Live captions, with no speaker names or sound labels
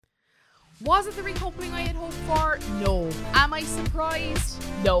Was it the recoupling I had hoped for? No. Am I surprised?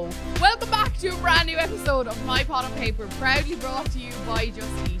 No. Welcome back to a brand new episode of My Pot on Paper, proudly brought to you by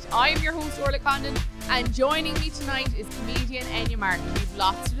Just Eat. I am your host, Orla Condon, and joining me tonight is comedian Enya Martin. We've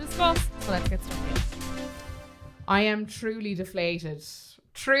lots to discuss, so let's get stuck in. I am truly deflated.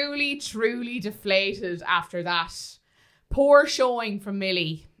 Truly deflated after that poor showing from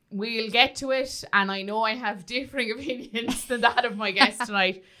Millie. We'll get to it, and I know I have differing opinions than that of my guest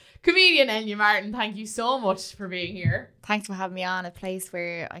tonight. Comedian Enya Martin, thank you so much for being here. Thanks for having me on a place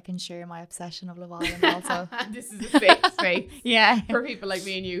where I can share my obsession of Love Island also. This is a safe space yeah. for people like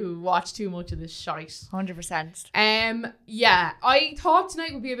me and you who watch too much of this shite. 100%. Yeah, I thought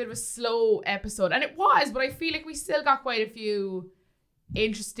tonight would be a bit of a slow episode, and it was, but I feel like we still got quite a few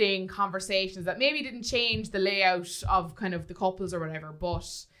interesting conversations that maybe didn't change the layout of kind of the couples or whatever,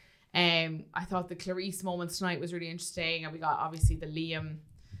 but I thought the Clarice moment tonight was really interesting, and we got obviously the Liam,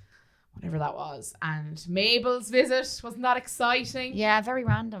 whatever that was, and Mabel's visit. Wasn't that exciting? Yeah, very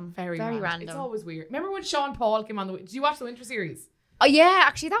random. Very random. It's always weird. Remember when Sean Paul came on did you watch the winter series? Oh yeah,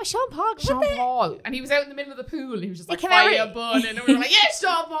 actually that was Sean Paul. Paul. And he was out in the middle of the pool and he was just like fire bun, and we were like, yes,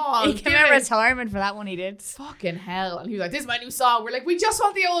 Sean Paul. He came out of retirement for that one, he did. Fucking hell. And he was like, this is my new song. We're like, we just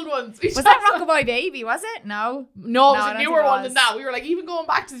want the old ones. Was that Rockabye Baby, was it? No, it was a newer one than that. We were like, even going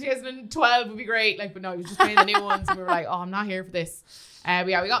back to 2012 would be great. Like, but no, he was just playing the new ones, and we were like, oh, I'm not here for this. But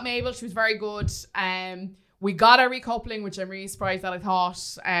yeah, we got Mabel. She was very good. We got a recoupling, which I'm really surprised that I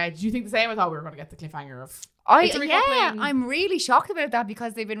thought. Did you think the same? I thought we were going to get the cliffhanger of. I'm really shocked about that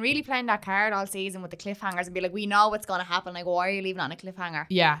because they've been really playing that card all season with the cliffhangers and be like, we know what's going to happen. Like, why are you leaving on a cliffhanger?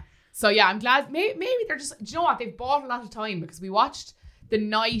 Yeah. So yeah, I'm glad. Maybe they're just. Do you know what? They've bought a lot of time because we watched the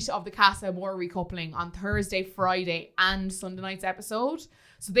night of the Casa Amor recoupling on Thursday, Friday, and Sunday night's episode.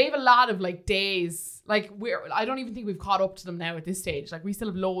 So they have a lot of like days. Like I don't even think we've caught up to them now at this stage. Like we still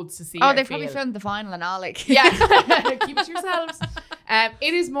have loads to see. Oh, they've probably filmed the final and all. Like yeah, keep it to yourselves.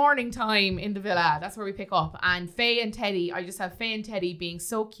 It is morning time in the villa. That's where we pick up. And Faye and Teddy. I just have Faye and Teddy being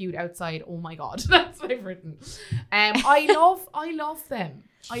so cute outside. Oh my god, that's what I've written. I love them.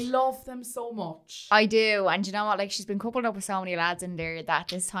 I love them so much. I do. And you know what? Like, she's been coupled up with so many lads in there that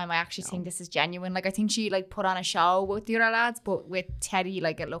this time I actually think this is genuine. Like, I think she like put on a show with the other lads, but with Teddy,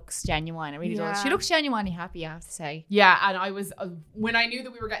 like, it looks genuine. It really does. She looks genuinely happy, I have to say. Yeah, and I was when I knew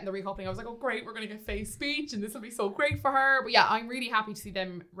that we were getting the recoupling, I was like, oh great, we're gonna get Faye's speech and this will be so great for her. But yeah, I'm really happy to see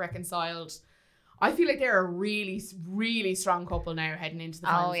them reconciled. I feel like they're a really, really strong couple now heading into the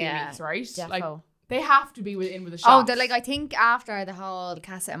final few weeks, right? Defo. Like, they have to be in with a shot. Oh, like I think after the whole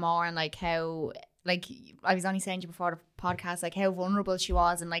Casa Amor and like how, like I was only saying to you before the podcast, like how vulnerable she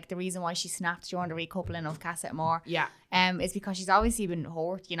was and like the reason why she snapped during the recoupling of Casa Amor, is because she's obviously been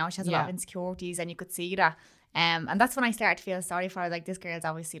hurt. You know, she has a lot of insecurities, and you could see that. And that's when I started to feel sorry for her. Like, this girl's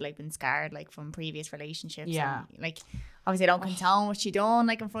obviously like been scarred like from previous relationships. Yeah, and, like obviously I don't condone what she done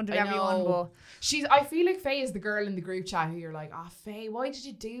like in front of everyone, but I feel like Faye is the girl in the group chat who you're like, Faye, why did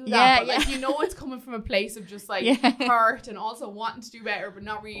you do that? But like, you know, it's coming from a place of just like hurt and also wanting to do better but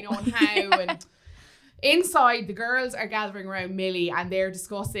not really knowing how. And inside, the girls are gathering around Millie and they're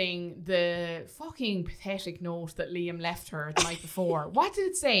discussing the fucking pathetic note that Liam left her the night before. What did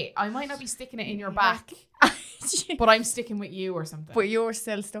it say? I might not be sticking it in your back, but I'm sticking with you or something. But you're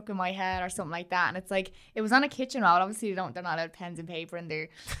still stuck in my head or something like that. And it's like, it was on a kitchen roll. Obviously they're not allowed pens and paper in there.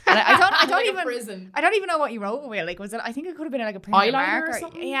 And I don't even know what you wrote with. Like, was it? I think it could have been like a eyeliner marker or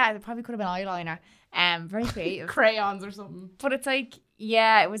something. Yeah, it probably could have been eyeliner. Very creative. Crayons or something. But it's like,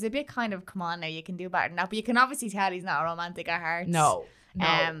 yeah, it was a bit kind of, come on now, you can do better than that. But you can obviously tell he's not romantic at heart. No.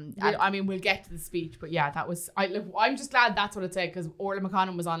 I mean, we'll get to the speech, but yeah, that was. I'm just glad that's what it said, because Orla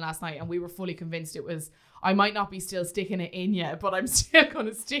McConnell was on last night, and we were fully convinced it was. I might not be still sticking it in you, but I'm still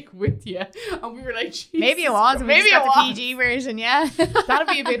gonna stick with you. And we were like, Jesus, maybe it was. Maybe it was the PG version. Yeah, that'd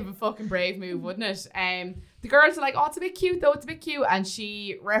be a bit of a fucking brave move, wouldn't it? The girls are like, oh, it's a bit cute though. It's a bit cute, and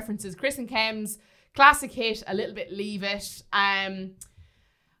she references Chris and Kem's classic hit, A Little Bit Leave It.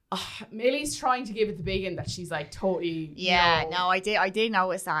 Millie's trying to give it the big one that she's like totally. Yeah, no, I did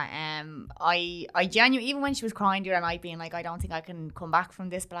notice that. I genuinely, even when she was crying during the night, being like, I don't think I can come back from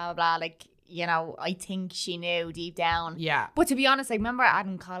this, blah blah blah. Like, you know, I think she knew deep down. Yeah. But to be honest, like, remember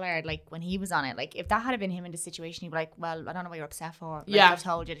Adam Collard, like, when he was on it, like, if that had been him in the situation, he'd be like, well, I don't know what you're upset for. Like, I've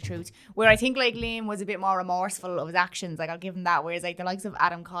told you the truth. Where I think, like, Liam was a bit more remorseful of his actions. Like, I'll give him that. Whereas, like, the likes of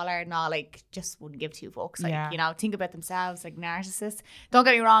Adam Collard and all, like, just wouldn't give two fucks. Like, you know, think about themselves, like, narcissists. Don't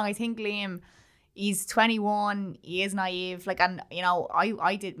get me wrong. I think Liam, he's 21, he is naive, like, and you know,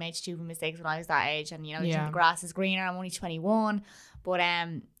 I did make stupid mistakes when I was that age, and you know, you think the grass is greener. I'm only 21, but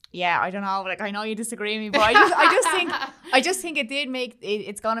yeah, I don't know. Like, I know you disagree with me, but I just think it did make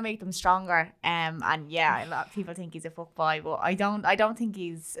it's gonna make them stronger. And yeah, a lot of people think he's a fuckboy, but I don't think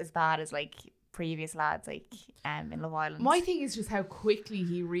he's as bad as like previous lads like in Love Island. My thing is just how quickly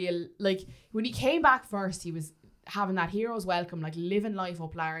like when he came back first, he was having that hero's welcome, like living life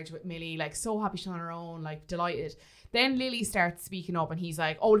up large with Millie, like so happy she's on her own, like delighted. Then Lily starts speaking up and he's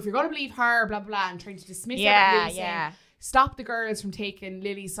like, oh, if you're going to believe her, blah, blah, blah, and trying to dismiss it. Saying, stop the girls from taking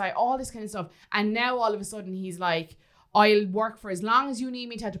Lily's side, all this kind of stuff. And now all of a sudden he's like, I'll work for as long as you need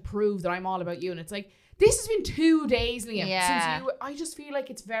me to prove that I'm all about you. And it's like, this has been 2 days, Liam. Since I just feel like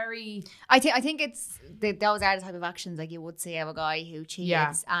it's very... I think it's... those are the type of actions like you would see of a guy who cheated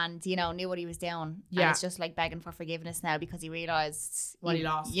and, you know, knew what he was doing. Yeah. And it's just like begging for forgiveness now because he realised... what he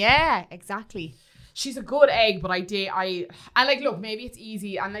lost. Yeah, exactly. She's a good egg, but and like, look, maybe it's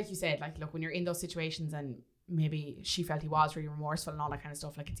easy. And like you said, like, look, when you're in those situations and maybe she felt he was really remorseful and all that kind of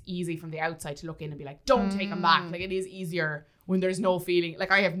stuff, like it's easy from the outside to look in and be like, don't take him back. Like it is easier when there's no feeling.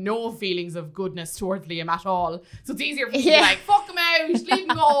 Like I have no feelings of goodness towards Liam at all. So it's easier for me to be like, fuck him out, leave him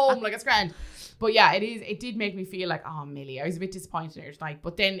go home. Like it's grand. But yeah, it did make me feel like, oh, Millie, I was a bit disappointed in her tonight.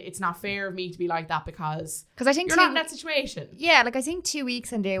 But then it's not fair of me to be like that because I think you're not in that situation. Yeah, like I think 2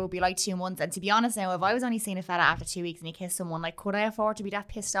 weeks and there would be like 2 months. And to be honest now, if I was only seeing a fella after 2 weeks and he kissed someone, like could I afford to be that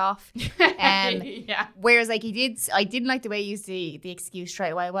pissed off? Yeah. Whereas like I didn't like the way he used the excuse straight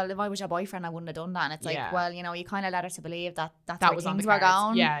away. Well, if I was your boyfriend, I wouldn't have done that. And it's like, well, you know, you kind of led her to believe that was things were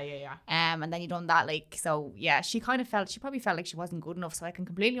going. Yeah. And then you done that, like, so yeah, she probably felt like she wasn't good enough. So I can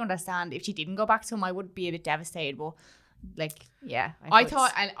completely understand if she didn't go back to him, I would be a bit devastated, but like, yeah. I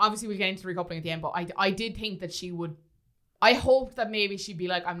thought, and obviously we'll get into recoupling at the end, but I did think that she would, I hoped that maybe she'd be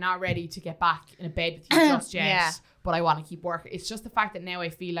like, I'm not ready to get back in a bed with you just yet, but I want to keep working. It's just the fact that now I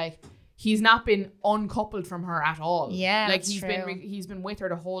feel like he's not been uncoupled from her at all. Yeah, like he's been with her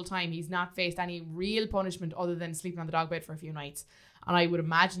the whole time. He's not faced any real punishment other than sleeping on the dog bed for a few nights. And I would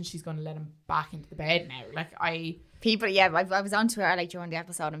imagine she's going to let him back into the bed now. People, I was on Twitter like during the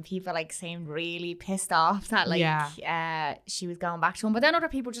episode and people like seemed really pissed off that like she was going back to him. But then other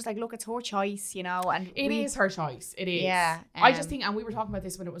people just like, look, it's her choice, you know. And it is her choice. It is. Yeah. I just think, and we were talking about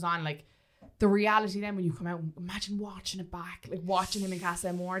this when it was on, like the reality then when you come out, imagine watching it back, like watching him in Casa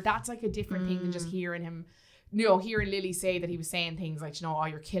Amor. That's like a different thing than just hearing him, you know, hearing Lily say that he was saying things like, you know, oh,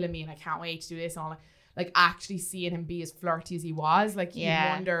 you're killing me and I can't wait to do this and all that. Like actually seeing him be as flirty as he was, like you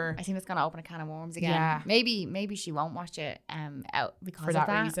wonder. I think it's gonna open a can of worms again. Yeah. Maybe she won't watch it out because for of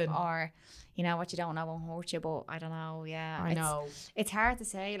that reason. Or you know what you don't know won't hurt you, but I don't know. Yeah, I know it's hard to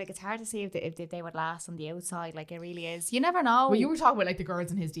say. Like it's hard to see if they would last on the outside. Like it really is. You never know. Well, you were talking about like the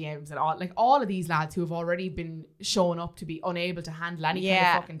girls in his DMs and all of these lads who have already been showing up to be unable to handle any kind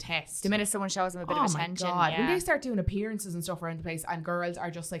of fucking test. The minute someone shows them a bit of attention, when they start doing appearances and stuff around the place, and girls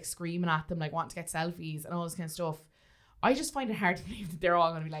are just like screaming at them, like wanting to get selfies and all this kind of stuff. I just find it hard to believe that they're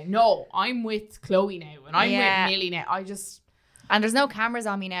all going to be like, no, I'm with Chloe now and I'm with Millie now. And there's no cameras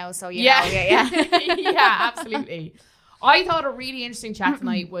on me now, so you know, yeah, absolutely. I thought a really interesting chat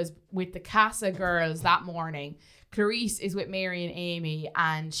tonight was with the Casa girls that morning. Clarice is with Mary and Amy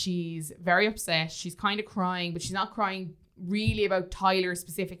and she's very upset. She's kind of crying, but she's not crying really about Tyler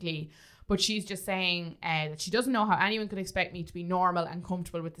specifically, but she's just saying that she doesn't know how anyone could expect me to be normal and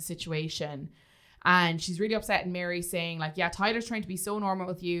comfortable with the situation. And she's really upset, and Mary's saying like, yeah, Tyler's trying to be so normal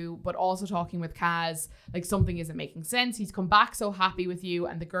with you, but also talking with Kaz, like something isn't making sense. He's come back so happy with you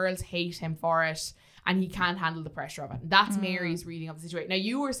and the girls hate him for it and he can't handle the pressure of it. And that's Mary's reading of the situation. Now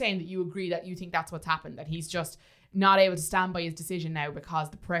you were saying that you agree that you think that's what's happened, that he's just not able to stand by his decision now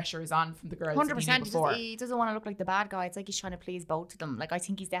because the pressure is on from the girls. 100%. He doesn't want to look like the bad guy. It's like he's trying to please both of them. Like I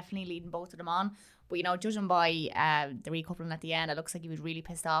think he's definitely leading both of them on. But you know, judging by the recoupling at the end, it looks like he was really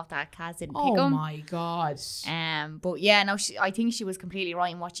pissed off that Kaz didn't pick him. Oh my god. But yeah, no, I think she was completely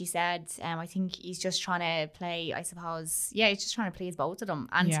right in what she said. I think he's just trying to play, I suppose. Yeah, he's just trying to please both of them.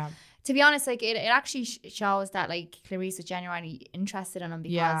 And to be honest, like it actually shows that like Clarice was genuinely interested in him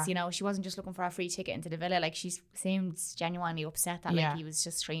because you know she wasn't just looking for a free ticket into the villa. Like she seemed genuinely upset that like he was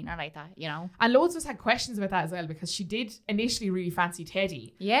just treating her like that, you know. And loads of us had questions about that as well because she did initially really fancy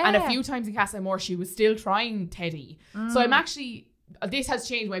Teddy. Yeah. And a few times in Casa Amor she was still trying Teddy. So I'm actually, this has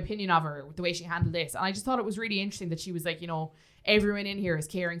changed my opinion of her, the way she handled this. And I just thought it was really interesting that she was like, you know, everyone in here is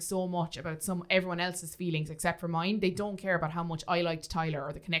caring so much about everyone else's feelings except for mine. They don't care about how much I liked Tyler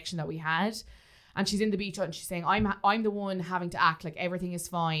or the connection that we had. And she's in the beach hut and she's saying, I'm the one having to act like everything is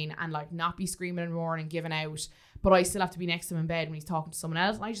fine and like not be screaming and roaring and giving out, but I still have to be next to him in bed when he's talking to someone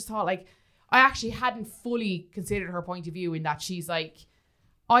else. And I just thought like, I actually hadn't fully considered her point of view in that she's like,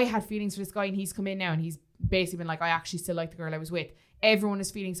 I had feelings for this guy and he's come in now and he's basically been like, I actually still like the girl I was with. everyone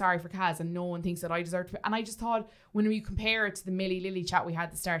is feeling sorry for Kaz and no one thinks that I deserve to. And I just thought, when we compare it to the Millie Lily chat we had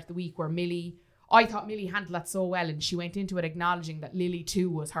at the start of the week, where I thought Millie handled that so well, and she went into it acknowledging that Lily too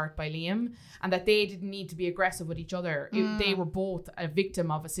was hurt by Liam and that they didn't need to be aggressive with each other. They were both a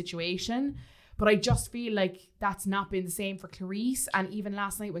victim of a situation. But I just feel like that's not been the same for Clarice. And even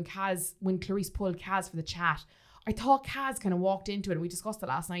last night when Clarice pulled Kaz for the chat, I thought Kaz kind of walked into it, and we discussed it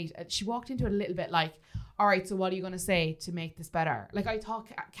last night. She walked into it a little bit like, all right, so what are you going to say to make this better? Like, I thought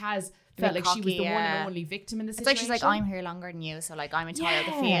Kaz felt like she was the one and only victim in the situation. It's like she's like, I'm here longer than you, so like I'm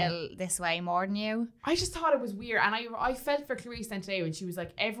entitled to feel this way more than you. I just thought it was weird, and I felt for Clarice then today when she was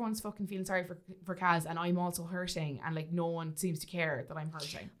like, everyone's fucking feeling sorry for Kaz, and I'm also hurting, and like no one seems to care that I'm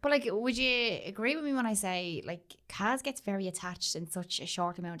hurting. But like, would you agree with me when I say like Kaz gets very attached in such a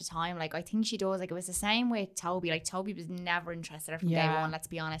short amount of time? Like, I think she does. Like, it was the same with Toby. Like, Toby was never interested in her from day one, let's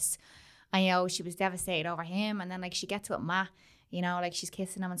be honest. I know she was devastated over him, and then like she gets with Matt, you know, like she's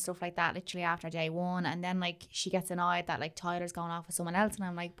kissing him and stuff like that literally after day one, and then like she gets annoyed that like Tyler's going off with someone else, and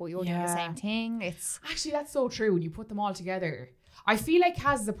I'm like, but you're doing the same thing. It's actually, that's so true when you put them all together. I feel like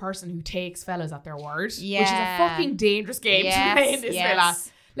Kaz is a person who takes fellas at their word, which is a fucking dangerous game to play in this villa.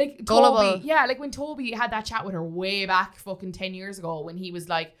 Like Toby, like when Toby had that chat with her way back fucking 10 years ago, when he was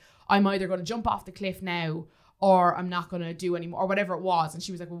like, I'm either going to jump off the cliff now or I'm not going to do anymore, or whatever it was. And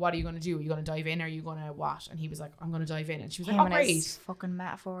she was like, well, what are you going to do? Are you going to dive in, or are you going to what? And he was like, I'm going to dive in. And she was like, oh, great. Fucking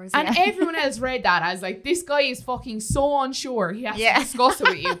metaphors. And everyone else read that as like, this guy is fucking so unsure. He has to discuss it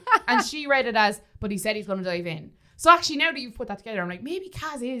with you. And she read it as, but he said he's going to dive in. So actually, now that you've put that together, I'm like, maybe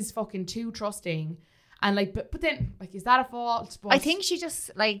Kaz is fucking too trusting. And like, but then, like, is that a fault? But I think she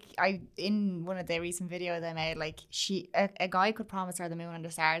just, like, in one of the recent videos I made, like, a guy could promise her the moon and the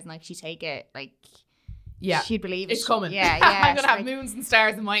stars, and like, she'd take it, like, she'd believe it's coming. Yeah. I'm gonna have moons and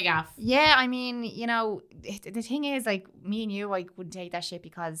stars in my gaff. Yeah, I mean, you know, the thing is, like, me and you, I wouldn't take that shit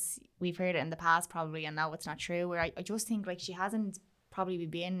because we've heard it in the past probably, and now it's not true. Where I just think like she hasn't probably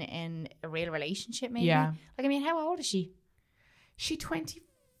been in a real relationship. Maybe. Yeah. Like, I mean, how old is she? She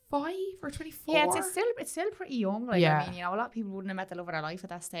 25 or 24. Yeah, it's still pretty young. Like, I mean, you know, a lot of people wouldn't have met the love of their life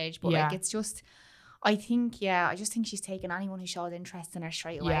at that stage, but like, it's just, I just think she's taken anyone who showed interest in her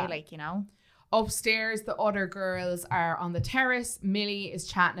straight away. Like, you know. Upstairs, the other girls are on the terrace. Millie is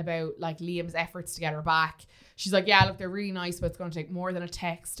chatting about like Liam's efforts to get her back. She's like, yeah, look, they're really nice, but it's going to take more than a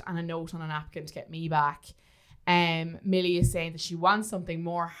text and a note on a napkin to get me back. Millie is saying that she wants something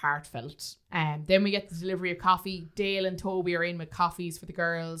more heartfelt. Then we get the delivery of coffee. Dale and Toby are in with coffees for the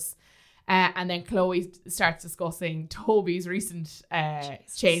girls. And then Chloe starts discussing Toby's recent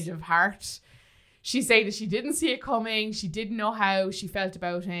change of heart. She's saying that she didn't see it coming. She didn't know how she felt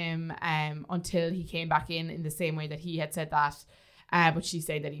about him until he came back in the same way that he had said that. But she's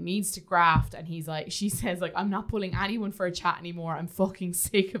saying that he needs to graft. And she says, like, I'm not pulling anyone for a chat anymore. I'm fucking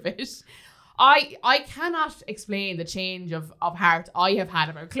sick of it. I cannot explain the change of heart I have had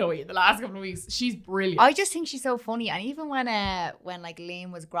about Chloe in the last couple of weeks. She's brilliant. I just think she's so funny. And even when like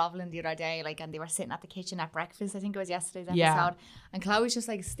Liam was groveling the other day, like, and they were sitting at the kitchen at breakfast, I think it was yesterday's episode, and Chloe was just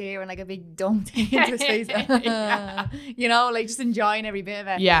like staring like a big dumb thing into his face. You know, like just enjoying every bit of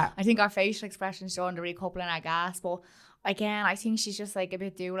it. Yeah. I think our facial expressions showing the recoupling our gas, but again, I think she's just like a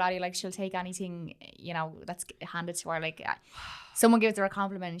bit doolally. Like, she'll take anything, you know, that's handed to her. Like, someone gives her a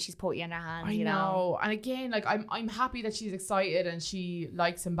compliment and she's put you in her hand. You know. And again, like, I'm happy that she's excited and she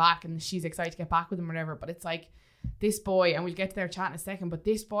likes him back and she's excited to get back with him or whatever. But it's like, this boy, and we'll get to their chat in a second, but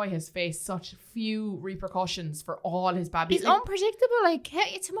this boy has faced such few repercussions for all his bad behavior. He's unpredictable. Like,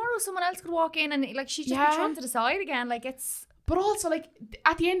 hey, tomorrow someone else could walk in and like she's just be thrown to the side again. Like, it's. But also, like,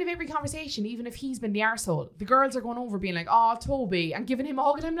 at the end of every conversation, even if he's been the arsehole, the girls are going over being like, oh, Toby, and giving him a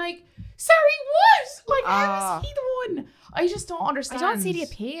hug, and I'm like, sorry, what? Like, how is he the one? I just don't understand. I don't see the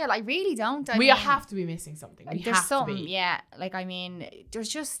appeal. I really don't. We have to be missing something. There's something, yeah. Like, I mean, there's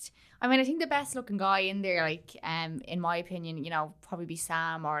just, I mean, I think the best looking guy in there, like, in my opinion, you know, probably be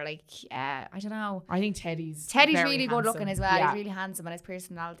Sam or like, I don't know. I think Teddy's really good looking as well. Yeah. He's really handsome and his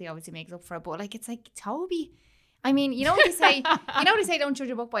personality obviously makes up for it. But like, it's like Toby. I mean, you know what they say? Don't judge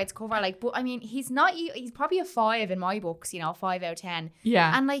a book by its cover. Like, but I mean, he's probably a 5 in my books. You know, 5 out of 10.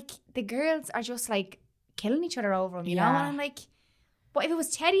 Yeah. And like, the girls are just like killing each other over him. You know, and I'm like, but if it was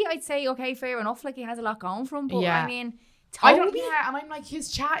Teddy, I'd say okay, fair enough. Like, he has a lot going for him. But I mean, Toby, and I'm like,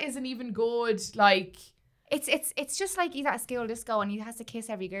 his chat isn't even good. Like, it's just like he's at a school disco and he has to kiss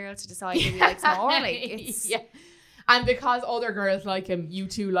every girl to decide who he likes more. Like, it's And because other girls like him, you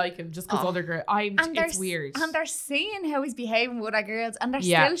too like him just because other girls. It's weird. And they're seeing how he's behaving with other girls and they're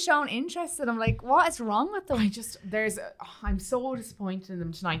still showing interest in him. Like, what is wrong with them? I'm so disappointed in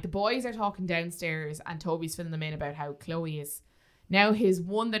them tonight. The boys are talking downstairs and Toby's filling them in about how Chloe is Now his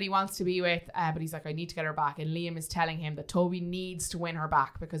one that he wants to be with, but he's like, I need to get her back. And Liam is telling him that Toby needs to win her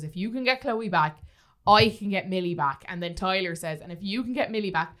back, because if you can get Chloe back, I can get Millie back. And then Tyler says, and if you can get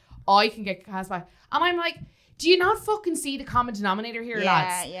Millie back, I can get Cass back. And I'm like, do you not fucking see the common denominator here,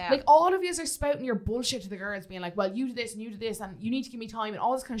 lads? Yeah. Like, all of you are spouting your bullshit to the girls, being like, well, you do this and you do this, and you need to give me time and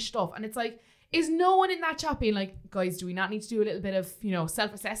all this kind of stuff. And it's like, is no one in that chat being like, guys, do we not need to do a little bit of,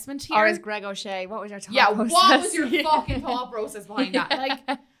 self-assessment here? Or is Greg O'Shea, what was your thought process? What was your fucking thought process behind that? Like,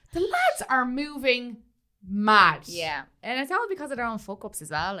 the lads are moving mad. Yeah. And it's all because of their own fuck-ups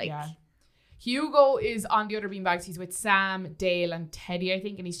as well. Like, yeah. Hugo is on the other beanbags. He's with Sam, Dale, and Teddy, I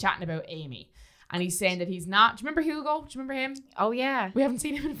think, and he's chatting about Amy. And he's saying that he's not... Do you remember Hugo? Do you remember him? Oh, yeah. We haven't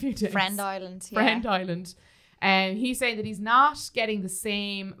seen him in a few days. Friend Island. Yeah. Friend Island. And he's saying that he's not getting the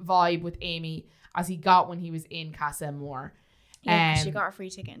same vibe with Amy as he got when he was in Casa Amor. Yeah, she got a free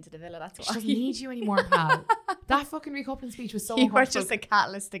ticket into the villa, that's why. She doesn't need you anymore, pal. That fucking recoupling speech was so You were just a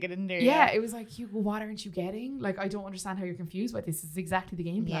catalyst to get in there. Yeah, it was like, Hugo, what aren't you getting? Like, I don't understand how you're confused by this. This is exactly the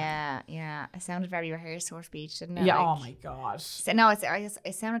game plan. Yeah. It sounded very rehearsed, her speech, didn't it? Yeah, like, oh my God. So, no,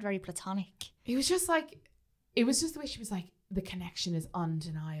 it sounded very platonic. It was just the way she was like, the connection is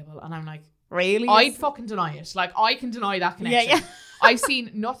undeniable. And I'm like, really? I'd fucking deny it. Like, I can deny that connection. Yeah. I've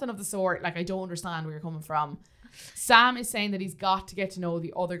seen nothing of the sort. Like, I don't understand where you're coming from. Sam is saying that he's got to get to know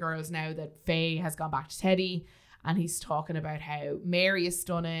the other girls now that Faye has gone back to Teddy, and he's talking about how Mary is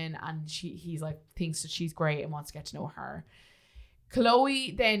stunning, and he's like, thinks that she's great and wants to get to know her.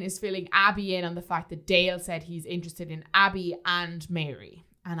 Chloe then is filling Abby in on the fact that Dale said he's interested in Abby and Mary,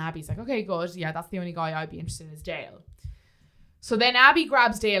 and Abby's like, okay, good, yeah, that's the only guy I'd be interested in is Dale. So then Abby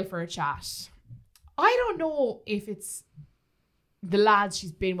grabs Dale for a chat. I don't know if it's the lads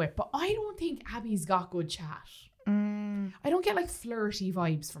she's been with, but I don't think Abby's got good chat. I don't get like flirty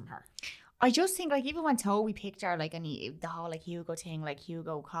vibes from her. I just think, like, even when Toby picked her, like, and the whole like Hugo thing, like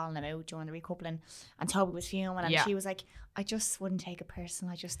Hugo calling him out during the recoupling, and Toby was fuming, and she was like, I just wouldn't take it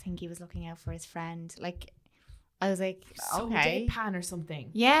personal. I just think he was looking out for his friend. Like, I was like, okay, deadpan or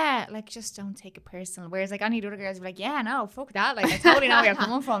something. Yeah, like, just don't take it personal. Whereas like any of the other girls would be like, yeah, no, fuck that. Like, I totally know where you're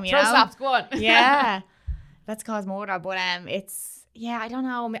coming from. You Throw know, slaps, go on. Yeah, that's cause murder. But it's. Yeah, I don't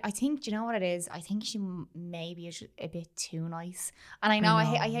know. I think, do you know what it is? I think she maybe is a bit too nice. And I know.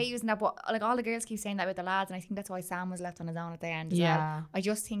 I hate using that, but like all the girls keep saying that with the lads, and I think that's why Sam was left on his own at the end as well. I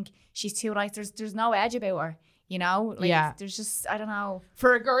just think she's too nice. There's no edge about her, you know? Like, there's just, I don't know.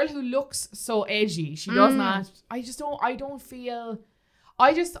 For a girl who looks so edgy, she does not. I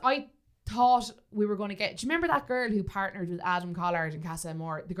thought we were going to get... Do you remember that girl who partnered with Adam Collard in Casa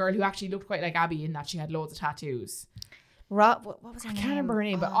Amor? The girl who actually looked quite like Abby in that she had loads of tattoos. What was her name? I can't remember her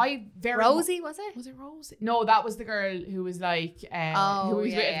name, but Rosie, was it? Was it Rosie? No, that was the girl who was like, who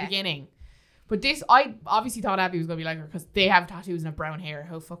was with at the beginning. But this, I obviously thought Abby was going to be like her because they have tattoos and have brown hair.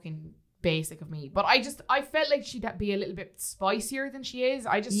 How fucking basic of me. But I felt like she'd be a little bit spicier than she is.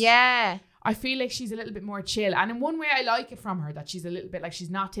 I feel like she's a little bit more chill. And in one way, I like it from her that she's a little bit like, she's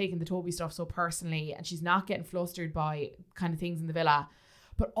not taking the Toby stuff so personally, and she's not getting flustered by kind of things in the villa.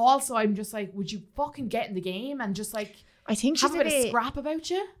 But also, I'm just like, would you fucking get in the game and just like... I think she's have a bit of scrap about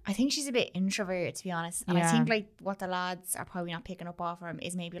you. I think she's a bit introverted, to be honest. And I think like what the lads are probably not picking up off her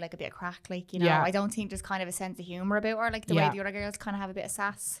is maybe like a bit of crack, like, you know. I don't think there's kind of a sense of humour about her, like the way the other girls kind of have a bit of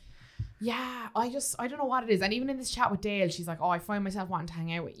sass. Yeah, I don't know what it is. And even in this chat with Dale, she's like, oh, I find myself wanting to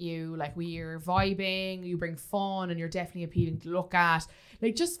hang out with you. Like, we're vibing, you bring fun, and you're definitely appealing to look at.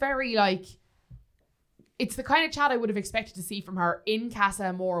 Like, just very like... It's the kind of chat I would have expected to see from her in Casa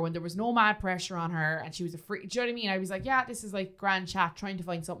Amor when there was no mad pressure on her and she was a free... Do you know what I mean? I was like, yeah, this is like grand chat, trying to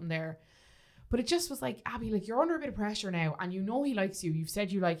find something there. But it just was like, Abby, like, you're under a bit of pressure now and you know he likes you. You've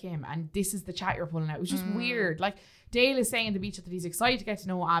said you like him and this is the chat you're pulling out. It was just weird. Like, Dale is saying in the beach that he's excited to get to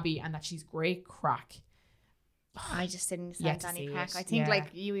know Abby and that she's great crack. I just didn't sense any crack. I think like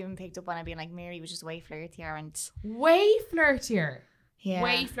you even picked up on it being like Mary was just way flirtier and... Way flirtier. Yeah.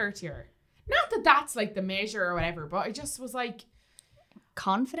 Way flirtier. Not that that's like the measure or whatever, but I just was like...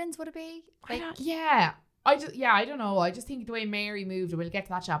 Confidence, would it be? Like, I don't know. I just think the way Mary moved, and we'll get to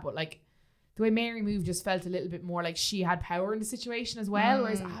that chat, but like the way Mary moved just felt a little bit more like she had power in the situation as well.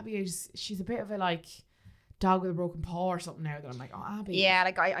 Whereas Abby, she's a bit of a like dog with a broken paw or something now that I'm like, oh, Abby. Yeah,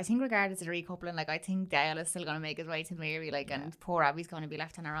 like I think regardless of the recoupling, like I think Dale is still going to make his way to Mary, like, and poor Abby's going to be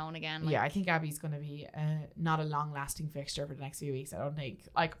left on her own again. Like. Yeah, I think Abby's going to be not a long lasting fixture for the next few weeks. I don't think.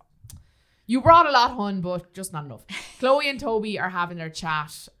 Like, you brought a lot, hun, but just not enough. Chloe and Toby are having their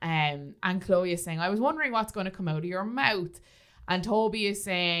chat, and Chloe is saying, I was wondering what's going to come out of your mouth. And Toby is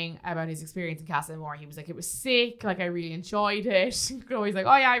saying about his experience in Casa Amor. He was like, it was sick, like I really enjoyed it. Chloe's like,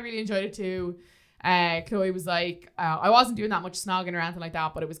 oh yeah, I really enjoyed it too. Chloe was like, I wasn't doing that much snogging or anything like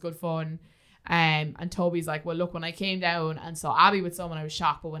that, but it was good fun. And Toby's like, well, look, when I came down and saw Abby with someone, I was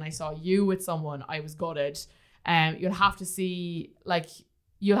shocked, but when I saw you with someone, I was gutted. You'll have to see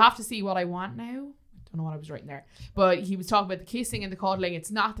what I want now. I don't know what I was writing there, but he was talking about the kissing and the cuddling.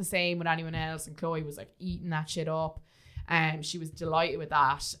 It's not the same with anyone else, and Chloe was like eating that shit up. She was delighted with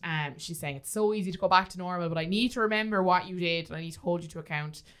that. She's saying it's so easy to go back to normal, but I need to remember what you did and I need to hold you to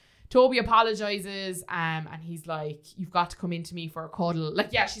account. Toby apologizes, and he's like, you've got to come into me for a cuddle.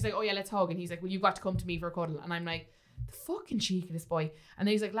 Like, yeah, she's like, oh yeah, let's hug. And he's like, well, you've got to come to me for a cuddle. And I'm like, the fucking cheek of this boy. And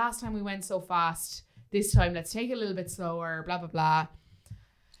then he's like, last time we went so fast, this time let's take it a little bit slower, blah, blah, blah.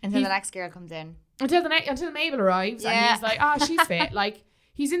 Until the next girl comes in. Until Mabel arrives, and he's like, oh, she's fit. Like,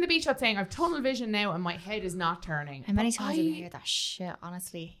 he's in the beach hut saying, I've tunnel vision now and my head is not turning. How many times have you heard that shit,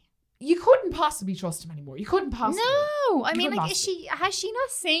 honestly? You couldn't possibly trust him anymore. You couldn't possibly. No, I mean, like, has she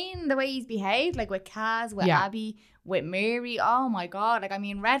not seen the way he's behaved? Like with Kaz, with Abby, with Mary. Oh my God. Like, I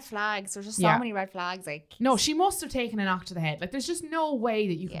mean, red flags. There's just so many red flags. Like, no, she must have taken a knock to the head. Like, there's just no way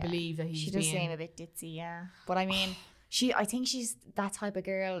that you can believe that she does seem a bit ditzy, yeah. But I mean, I think she's that type of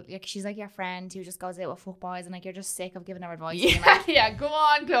girl. Like, she's like your friend who just goes out with fuckboys and like you're just sick of giving her advice. Yeah, go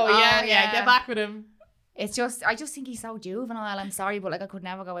on, Chloe. Get back with him. It's just, I just think he's so juvenile. I'm sorry, but like I could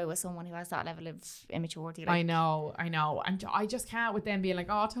never go out with someone who has that level of immaturity. Like, I know. And I just can't with them being like,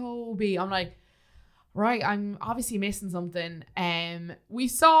 oh, Toby. I'm like, right, I'm obviously missing something. We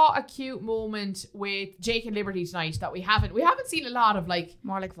saw a cute moment with Jake and Liberty tonight that we haven't seen a lot of. Like,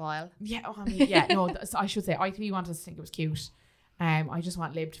 more like vile. Yeah, I mean, yeah, no, I should say ITV wanted us to think it was cute. I just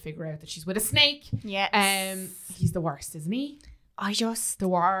want Lib to figure out that she's with a snake. Yes. He's the worst, isn't he? The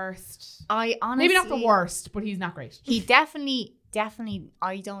worst. I honestly, maybe not the worst, but he's not great. He definitely.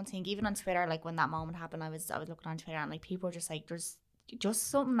 I don't think, even on Twitter, like when that moment happened, I was looking on Twitter and like people were just like, there's just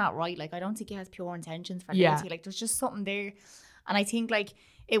something not right. Like, I don't think he has pure intentions for Liberty. Like, there's just something there, and I think like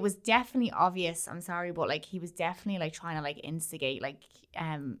it was definitely obvious. I'm sorry, but like he was definitely like trying to like instigate like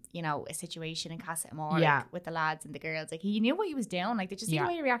a situation in Casa Amor, like, with the lads and the girls. Like, he knew what he was doing. Like, did you see the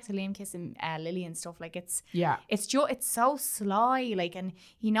way he reacted to Liam kissing Lily and stuff? Like, it's so sly, like, and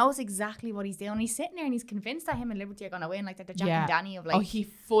he knows exactly what he's doing. He's sitting there and he's convinced that him and Liberty are gonna win, like they're the Jack and Danny of like. Oh, he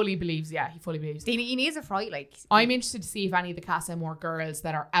fully believes. He needs a fright. Like, I'm interested to see if any of the Casa Amor girls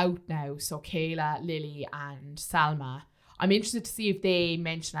that are out now, so Kayla, Lily and Salma, I'm interested to see if they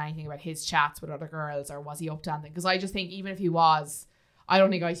mention anything about his chats with other girls, or was he up to anything? Because I just think even if he was, I don't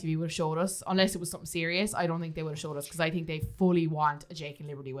think ITV would have showed us, unless it was something serious. I don't think they would have showed us, because I think they fully want a Jake and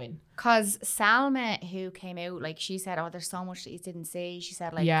Liberty win. Because Salma, who came out, like, she said, oh, there's so much that you didn't say. She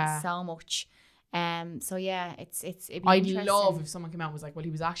said, like, so much. So yeah, I'd love if someone came out and was like, well,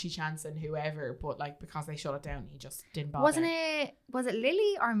 he was actually chancing whoever, but like, because they shut it down, he just didn't bother. Was it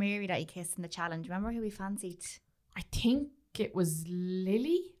Lily or Mary that he kissed in the challenge? Remember who he fancied? I think it was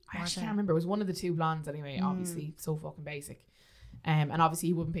Lily. I actually can't remember. It was one of the two blondes anyway. Obviously, so fucking basic. And obviously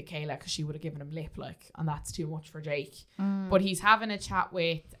he wouldn't pick Kayla because she would have given him lip, like, and that's too much for Jake. But he's having a chat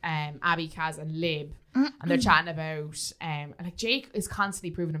with Abby, Kaz and Lib, and they're chatting about and like, Jake is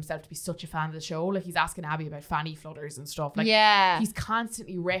constantly proving himself to be such a fan of the show. Like, he's asking Abby about fanny flutters and stuff. Like, he's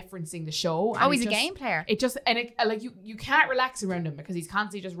constantly referencing the show. And he's a game player. It just, and it, like, you can't relax around him because he's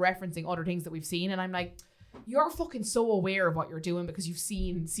constantly just referencing other things that we've seen. And I'm like, you're fucking so aware of what you're doing because you've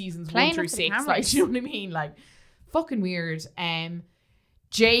seen seasons 1 through 6. Like, you know what I mean? Like, fucking weird.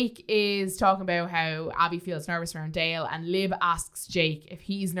 Jake is talking about how Abby feels nervous around Dale, and Lib asks Jake if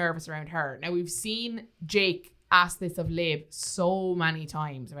he's nervous around her. Now, we've seen Jake ask this of Lib so many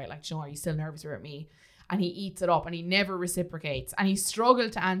times about, like, are you still nervous about me? And he eats it up and he never reciprocates. And he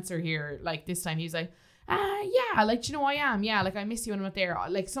struggled to answer here. Like, this time he's like, yeah, like, I am. Yeah, like, I miss you when I'm not there.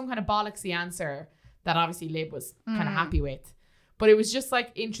 Like, some kind of bollocksy answer that obviously Lib was kind of happy with. But it was just,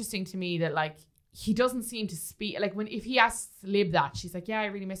 like, interesting to me that, like, he doesn't seem to speak. Like, if he asks Lib that, she's like, yeah, I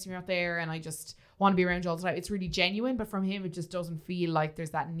really miss you out there and I just want to be around you all the time. It's really genuine, but from him, it just doesn't feel like there's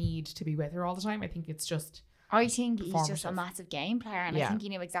that need to be with her all the time. I think it's just he's just a massive game player, and I think he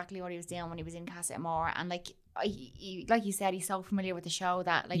knew exactly what he was doing when he was in Casa Amor. And like, like you said, he's so familiar with the show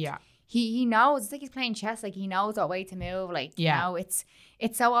that like he knows. It's like he's playing chess. Like, he knows what way to move. Like, you know, it's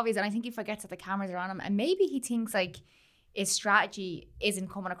so obvious. And I think he forgets that the cameras are on him, and maybe he thinks like his strategy isn't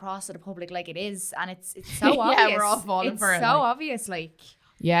coming across to the public like it is, and it's so obvious. We're all falling for it. It's so obvious, like.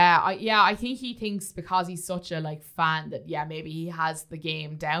 I think he thinks because he's such a like fan that maybe he has the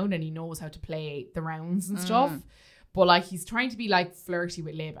game down and he knows how to play the rounds and stuff. But like he's trying to be like flirty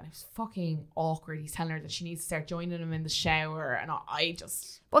with Liv, and it was fucking awkward. He's telling her that she needs to start joining him in the shower, and I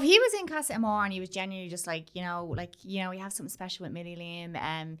just. Well, if he was in Casa Amor and he was genuinely just like, you have something special with Millie Liam,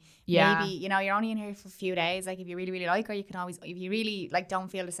 maybe, you're only in here for a few days. Like if you really, really like her, you can always, if you really like don't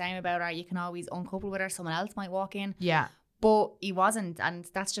feel the same about her, you can always uncouple with her. Someone else might walk in. Yeah. But he wasn't, and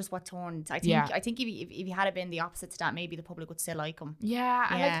that's just what turned. I think if he had been the opposite to that, maybe the public would still like him. Yeah.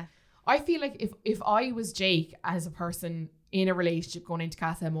 And like, I feel like if I was Jake as a person in a relationship going into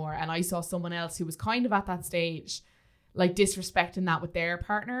Casa Amor and I saw someone else who was kind of at that stage, like disrespecting that with their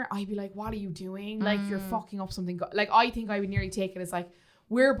partner, I'd be like, what are you doing? Like you're fucking up something. Like I think I would nearly take it as like,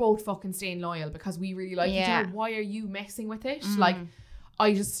 we're both fucking staying loyal because we really like each other. Why are you messing with it? Like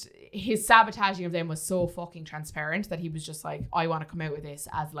his sabotaging of them was so fucking transparent that he was just like, I want to come out with this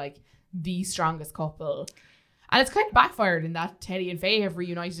as like the strongest couple. And it's kind of backfired in that Teddy and Faye have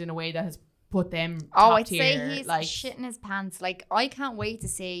reunited in a way that has put them top tier. Say he's like shitting his pants. Like I can't wait to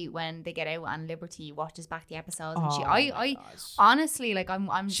see when they get out and Liberty watches back the episodes. And I honestly, like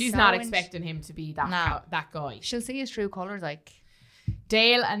I'm. She's not expecting him to be that guy. She'll see his true colours. Like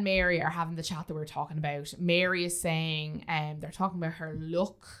Dale and Mary are having the chat that we were talking about. Mary is saying, they're talking about her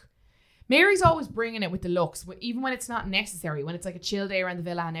look. Mary's always bringing it with the looks, even when it's not necessary. When it's like a chill day around the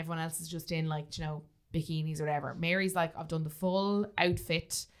villa and everyone else is just in like bikinis or whatever. Mary's like, I've done the full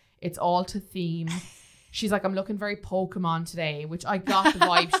outfit. It's all to theme. She's like, I'm looking very Pokemon today, which I got the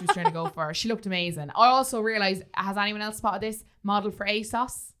vibe she was trying to go for. She looked amazing. I also realised, has anyone else spotted this? Model for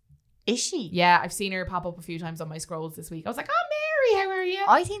ASOS. Is she? Yeah, I've seen her pop up a few times on my scrolls this week. I was like, oh, Mary, how are you?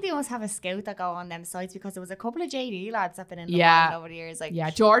 I think they must have a scout that go on them sites because there was a couple of JD lads that have been in the over the years. Like,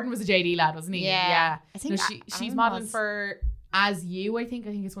 Jordan was a JD lad, wasn't he? Yeah. I think she's modelling for As You, I think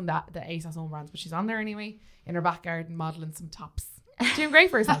it's one that the ASOS own brands, but she's on there anyway in her back garden modelling some tops. Doing great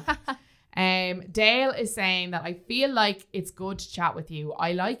for herself. Dale is saying that I feel like it's good to chat with you.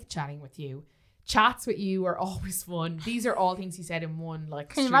 I like chatting with you. Chats with you are always fun. These are all things he said in one. Like,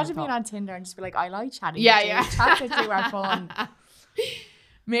 can you imagine being on Tinder and just be like, I like chatting with you. Chats with you are fun.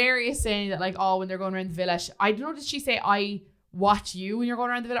 Mary is saying that like, when they're going around the villa, I don't know, did she say I watch you when you're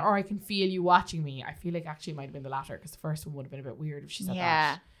going around the villa, or I can feel you watching me? I feel like actually it might have been the latter, because the first one would have been a bit weird if she said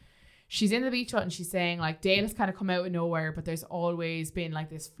that. She's in the beach hut and she's saying like, Dale has kind of come out of nowhere, but there's always been like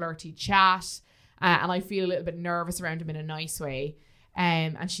this flirty chat, and I feel a little bit nervous around him in a nice way.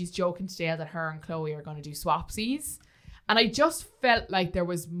 And she's joking to Dale that her and Chloe are going to do swapsies. And I just felt like there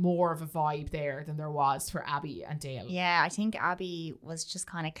was more of a vibe there than there was for Abby and Dale. Yeah, I think Abby was just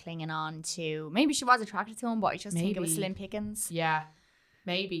kind of clinging on to, maybe she was attracted to him, but I just think it was slim pickings. Yeah,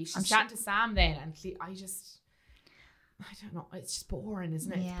 maybe. She's chatting to Sam then, and I don't know. It's just boring,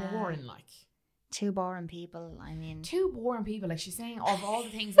 isn't it? Yeah. It's boring, like. Two boring people, I mean. Two boring people. Like, she's saying of all the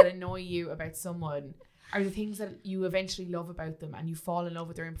things that annoy you about someone are the things that you eventually love about them and you fall in love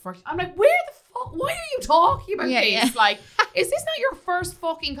with their imperfections. I'm like, where the fuck? Why are you talking about this? Yeah. Like, is this not your first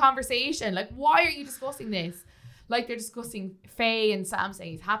fucking conversation? Like, why are you discussing this? Like, they're discussing Faye, and Sam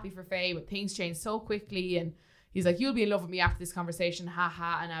saying he's happy for Faye, but things change so quickly. And he's like, you'll be in love with me after this conversation. Ha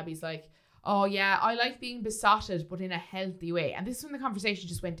ha. And Abby's like, oh yeah, I like being besotted, but in a healthy way. And this is when the conversation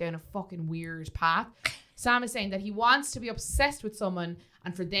just went down a fucking weird path. Sam is saying that he wants to be obsessed with someone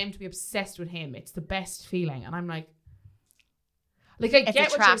and for them to be obsessed with him. It's the best feeling. And I'm like I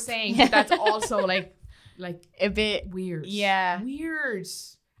get what you're saying, but that's also like a bit weird. Yeah. Weird.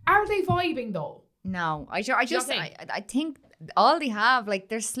 Are they vibing though? No. I think all they have, like,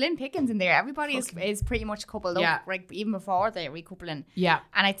 there's slim pickings in there. Everybody is pretty much coupled up, like, even before they're recoupling. Yeah.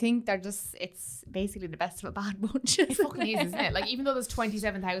 And I think they're just, it's basically the best of a bad bunch. It fucking is, isn't it? Like, even though there's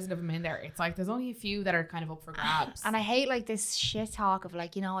 27,000 of them in there, it's like there's only a few that are kind of up for grabs. And I hate, like, this shit talk of,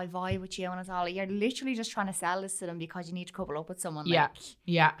 like, I vibe with you and it's all. You're literally just trying to sell this to them because you need to couple up with someone. Like,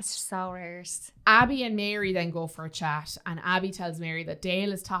 yeah. It's so worst. Abby and Mary then go for a chat, and Abby tells Mary that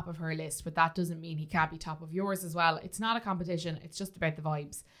Dale is top of her list, but that doesn't mean he can't be top of yours as well. It's not a competition. It's just about the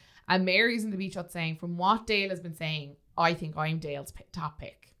vibes. And Mary's in the beach hut saying, from what Dale has been saying, I think I'm Dale's top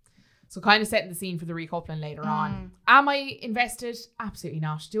pick. So kind of setting the scene for the recoupling later on. Am I invested? Absolutely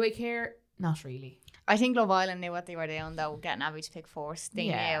not. Do I care? Not really. I think Love Island knew what they were doing though, getting Abby to pick first. They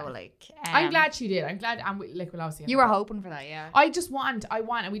knew, like. I'm glad she did. I'm glad, and we'll obviously. You were hoping for that, yeah. I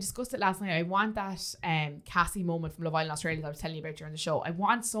want, and we discussed it last night. I want that Cassie moment from Love Island Australia that I was telling you about during the show. I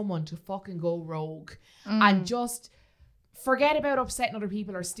want someone to fucking go rogue and just forget about upsetting other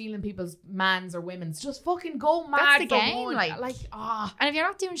people or stealing people's mans or women's. Just fucking go mad. That's the game, one. like. And if you're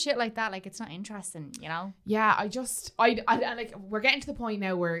not doing shit like that, like, it's not interesting, Yeah, I like, we're getting to the point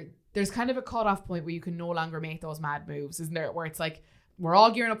now where there's kind of a cutoff point where you can no longer make those mad moves, isn't there? Where it's like, we're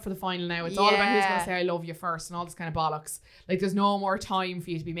all gearing up for the final now. It's all about who's going to say I love you first and all this kind of bollocks. Like, there's no more time for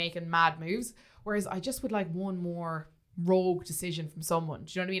you to be making mad moves. Whereas I just would like one more rogue decision from someone.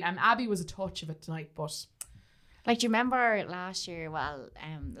 Do you know what I mean? And Abby was a touch of it tonight, but... Like, do you remember last year,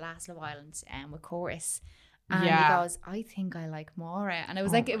 last Love Island with Chorus? And he goes, I think I like Maura. And it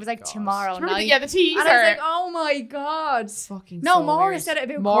was like tomorrow night. The teaser. And I was like, oh my God. Fucking Maura said it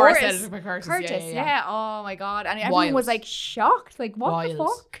about Maura Chorus. said it about Curtis. Yeah. Oh my God. And everyone was like shocked. Like, what the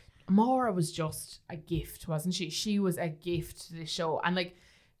fuck? Maura was just a gift, wasn't she? She was a gift to this show. And like,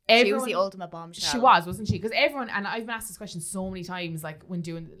 she was the ultimate bombshell. She was, wasn't she? Because everyone, and I've been asked this question so many times, like when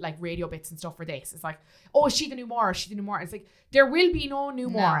doing like radio bits and stuff for this, it's like, oh, is she the new Maura? Is she the new Maura? It's like, there will be no new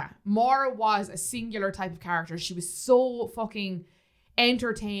Maura. Maura was a singular type of character. She was so fucking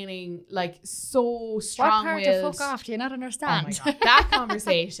entertaining, like so strong-willed. What part to fuck off? Do you not understand? Oh my God. That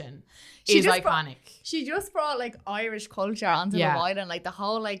conversation is iconic. She just brought like Irish culture onto the island, like the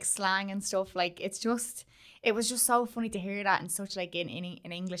whole like slang and stuff. Like, it was just so funny to hear that in such like an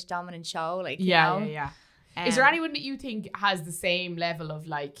English dominant show. Like, you know? Is there anyone that you think has the same level of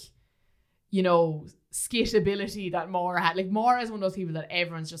like, you know, skit ability that Maura had? Like, Maura is one of those people that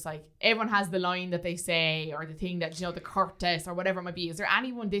everyone's just like, everyone has the line that they say or the thing that, you know, the Curtis or whatever it might be. Is there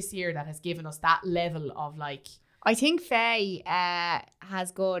anyone this year that has given us that level of like... I think Faye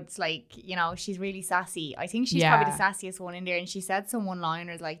has goods, like, you know, she's really sassy. I think she's probably the sassiest one in there. And she said some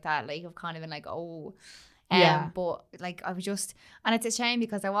one-liners like that, like, I've kind of been like, oh... but like I was just, and it's a shame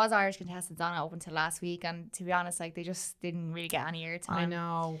because there was Irish contestants on it up until last week, and to be honest, like they just didn't really get any airtime. I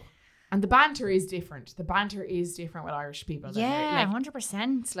know. And the banter is different. The banter is different with Irish people. Yeah,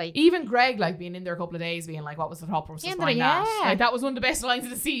 100%. Like, even Greg, like being in there a couple of days, being like, "What was the top versus mine?" Like, that was one of the best lines of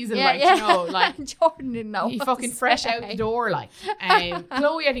the season. You know, like Jordan didn't know. He fucking fresh out the door. Like,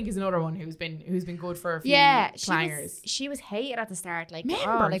 Chloe, I think, is another one who's been good for a few clangers. She was hated at the start. Like,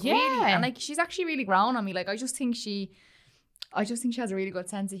 really, and like she's actually really grown on me. Like, I just think she has a really good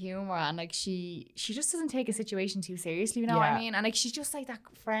sense of humor, and like she just doesn't take a situation too seriously, you know what I mean? And like she's just like that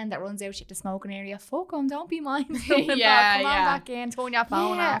friend that runs out to the smoking area. Fuck him, don't be mine. Come on back in, turn your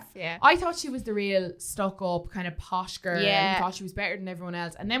phone off. Yeah. I thought she was the real stuck up kind of posh girl. Yeah. I thought she was better than everyone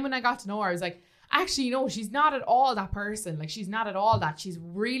else. And then when I got to know her, I was like, actually, no, she's not at all that person. Like, she's not at all that. She's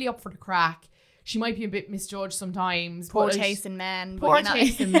really up for the crack. She might be a bit misjudged sometimes. Poor taste in men. Poor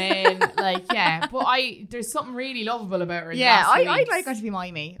taste in men. Like, yeah. But there's something really lovable about her. Yeah, I'd like her to be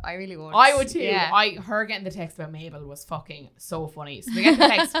me. I really would. I would too. Yeah. Her getting the text about Mabel was fucking so funny. So they get the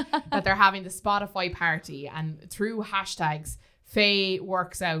text that they're having the Spotify party, and through hashtags, Faye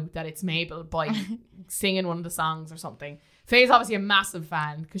works out that it's Mabel by singing one of the songs or something. Faye's obviously a massive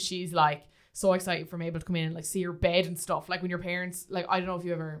fan because she's like, so excited for Mabel to come in and like see her bed and stuff. Like when your parents, like, I don't know if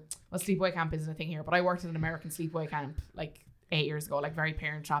you ever, well, sleepaway camp isn't a thing here, but I worked at an American sleepaway camp like 8 years ago, like very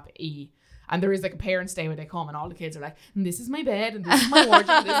Parent Trap E. And there is like a parents' day where they come and all the kids are like, and this is my bed and this is my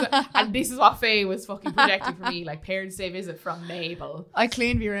wardrobe. And this is what Faye was fucking projecting for me, like Parents' Day visit from Mabel. I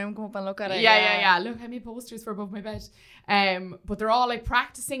cleaned your room, come up and look at it. Yeah. Look, I made posters for above my bed. But they're all like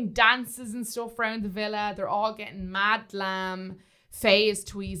practicing dances and stuff around the villa. They're all getting mad glam. Faye is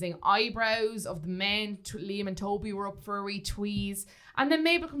tweezing eyebrows of the men. Liam and Toby were up for a wee tweeze. And then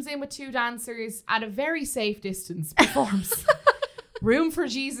Mabel comes in with 2 dancers at a very safe distance, performs Room for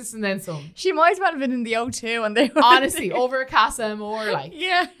Jesus and then some. She might as well have been in the O2 and they were honestly over at Casa Amor, like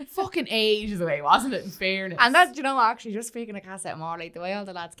fucking ages away, wasn't it, in fairness? And that's, you know, actually just speaking of Casa Amor, like the way all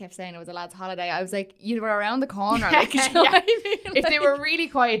the lads kept saying it was a lad's holiday, I was like, you were around the corner. Like, you know what I mean? If they were really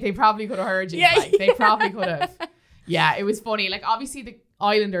quiet, they probably could have heard you. They probably could have. Yeah, it was funny. Like, obviously the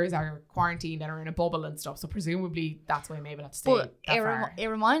Islanders are quarantined and are in a bubble and stuff, so presumably that's why Mabel had to stay it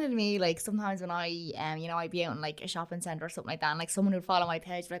reminded me, like, sometimes when I'd be out in like a shopping centre or something like that, and like someone would follow my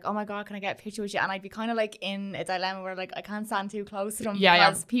page like, oh my god, can I get a picture with you? And I'd be kind of like in a dilemma where like I can't stand too close to them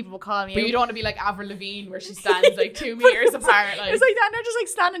because people will call me but you don't want to be like Avril Lavigne where she stands like 2 meters apart. Like, it's like that, and they're just like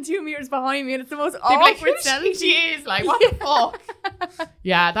standing 2 meters behind me, and it's the most awkward selfie. She is like, what the fuck?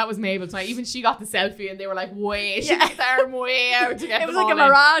 Yeah, that was Mabel tonight. Even she got the selfie and they were like, wait, she got the arm way out to get it was like a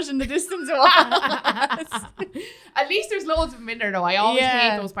mirage in the distance. At least there's loads of them in there though. I always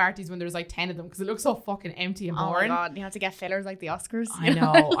hate those parties when there's like 10 of them because it looks so fucking empty and boring. Oh my god, you have to get fillers like the Oscars. I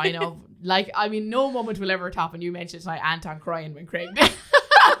know. Like, I mean, no moment will ever top, and you mentioned tonight Anton crying when Craig did.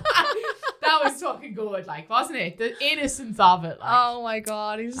 That was fucking good, like, wasn't it? The innocence of it. Like. Oh my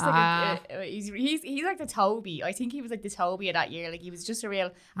god, he's just like he's like the Toby. I think he was like the Toby of that year. Like, he was just a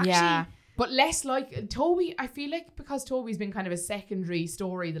real but less like Toby. I feel like because Toby's been kind of a secondary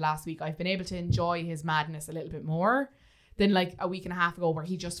story the last week, I've been able to enjoy his madness a little bit more than like a week and a half ago where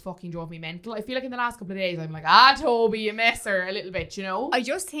he just fucking drove me mental. I feel like in the last couple of days I'm like, Toby, you messer a little bit, you know? I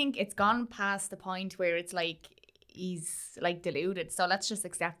just think it's gone past the point where it's like he's like deluded, so let's just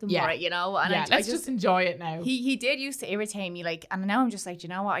accept him for it, you know? And let's just enjoy it now. He did used to irritate me, like, and now I'm just like, you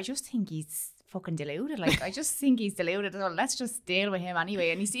know what? I just think he's fucking deluded. Like, I just think he's deluded. So let's just deal with him anyway.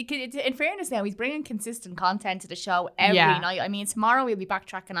 And you see, in fairness now, he's bringing consistent content to the show every night. I mean, tomorrow we'll be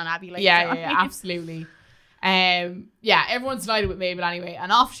backtracking on Abby. Like, absolutely. Everyone's delighted with Mabel anyway,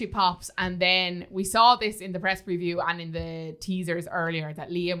 and off she pops. And then we saw this in the press preview and in the teasers earlier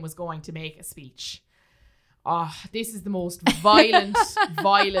that Liam was going to make a speech. This is the most violent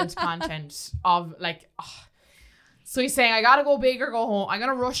content of like. So he's saying, I gotta go big or go home. I'm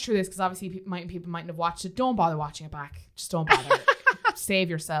gonna rush through this because obviously people mightn't have watched it. Don't bother watching it back. Just don't bother. Save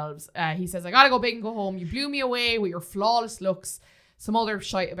yourselves. He says, I gotta go big and go home. You blew me away with your flawless looks. Some other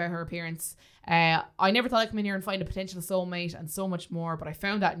shite about her appearance. I never thought I'd come in here and find a potential soulmate and so much more, but I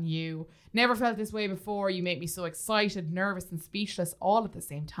found that in you. Never felt this way before. You make me so excited, nervous, and speechless all at the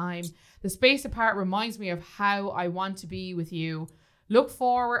same time. The space apart reminds me of how I want to be with you.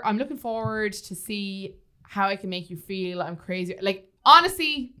 I'm looking forward to see how I can make you feel. I'm crazy. Like,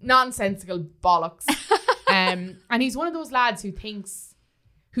 honestly, nonsensical bollocks. And he's one of those lads who thinks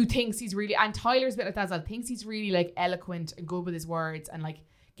he's really, and Tyler's a bit like that as well, thinks he's really like eloquent and good with his words and like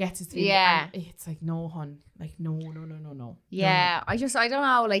gets his feelings. Yeah. And it's like, no, hun. Like, no. Yeah. No. I don't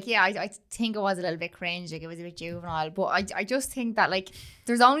know. Like, yeah, I think it was a little bit cringe. Like, it was a bit juvenile. But I just think that, like,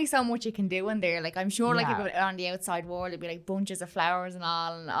 there's only so much you can do in there. Like, I'm sure, like, if it on the outside world, it'd be like bunches of flowers and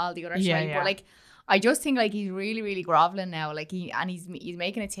all the other shit. But, like, I just think, like, he's really, really groveling now. Like, he's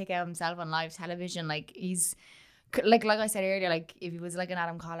making a tick out of himself on live television. Like, he's... Like I said earlier, like if he was like an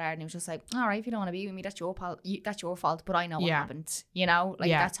Adam Collard and he was just like, all right, if you don't want to be with me, that's your fault, but I know what happened, you know,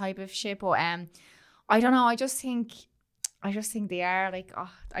 like that type of shit. But I don't know, I just think they are like,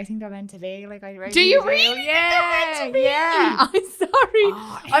 I think they're meant to be. Like, I really do. You really? Yeah. I'm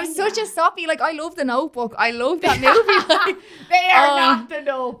sorry. I'm such a soppy. Like, I love The Notebook. I love that movie. Like, they are not The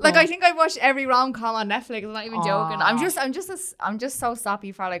Notebook. Like, I think I've watched every rom-com on Netflix. I'm not even joking. I'm just so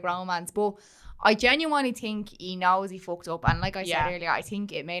soppy for like romance, but I genuinely think he knows he fucked up. And like I said earlier, I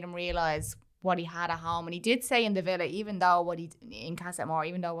think it made him realise what he had at home. And he did say in the villa, even though what he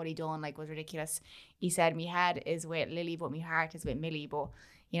done like was ridiculous, he said, me head is with Lily, but my heart is with Millie. But,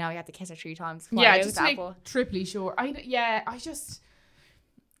 you know, he had to kiss her 3 times. Just to make triply sure. What is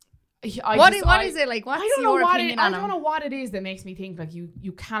it like? What's your opinion on him? I don't know what it is that makes me think like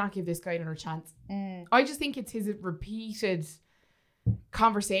you cannot give this guy another chance. I just think it's his repeated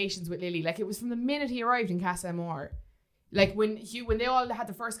conversations with Lily. Like, it was from the minute he arrived in Casa Amor. Like, when they all had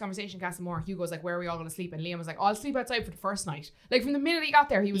the first conversation in Casa Amor, Hugh goes like, where are we all going to sleep? And Liam was like, I'll sleep outside for the first night. Like, from the minute he got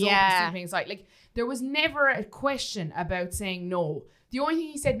there, he was open to sleeping inside. Like, there was never a question about saying no. The only thing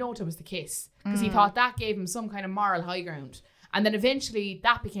he said no to was the kiss, because he thought that gave him some kind of moral high ground. And then eventually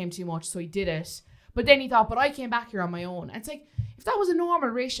that became too much, so he did it. But then he thought, but I came back here on my own. And it's like, if that was a normal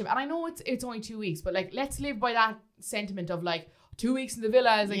relationship, and I know it's only 2 weeks, but like, let's live by that sentiment of like, 2 weeks in the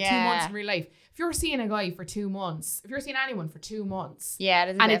villa is like 2 months in real life. If you're seeing a guy for 2 months, if you're seeing anyone for 2 months,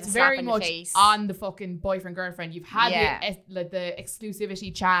 and it's very much on the fucking boyfriend girlfriend, you've had the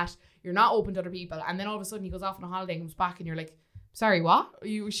exclusivity chat, you're not open to other people, and then all of a sudden he goes off on a holiday and comes back, and you're like, sorry, what?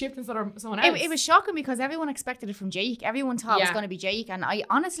 You shifting someone else? It was shocking because everyone expected it from Jake. Everyone thought it was going to be Jake, and I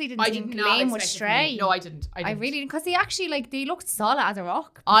honestly didn't think Liam would stray. No, I didn't. I really didn't, because they actually they looked solid as a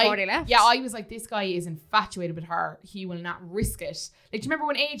rock before they left. Yeah, I was like, this guy is infatuated with her. He will not risk it. Like, do you remember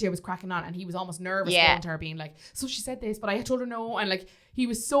when AJ was cracking on and he was almost nervous going to her, being like, so she said this, but I told her no, and like he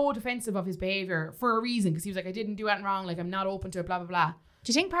was so defensive of his behavior for a reason, because he was like, I didn't do anything wrong. Like, I'm not open to it. Blah blah blah.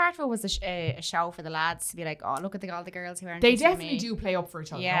 Do you think part of it was a show for the lads to be like, oh, look at all the girls who aren't? They definitely do play up for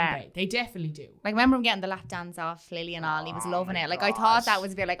each other, don't they? They definitely do. Like, remember him getting the lap dance off Lily and all, and he was loving it. Like, I thought that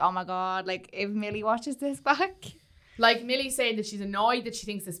was a bit like, oh my God, like, if Millie watches this back. Like, Millie's saying that she's annoyed that she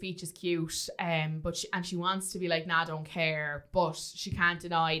thinks the speech is cute, but she wants to be like, nah, don't care, but she can't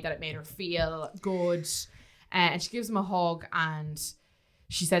deny that it made her feel good. And she gives him a hug, and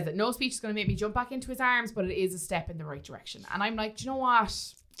she says that no speech is going to make me jump back into his arms, but it is a step in the right direction. And I'm like, do you know what?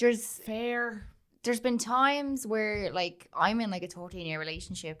 There's been times where like I'm in like a 13-year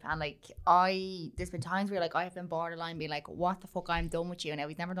relationship, and like there's been times where like I have been borderline being like, what the fuck, I'm done with you. Now,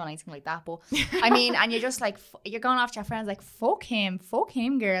 we've never done anything like that, but I mean, and you're just like, you're going after your friends like, fuck him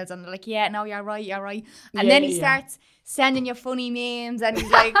girls, and they're like, yeah, no, you're right, and then he starts sending you funny memes, and he's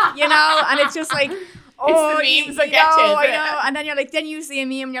like, you know, and it's just like, it's the memes that get you. I know. And then you're like, then you see a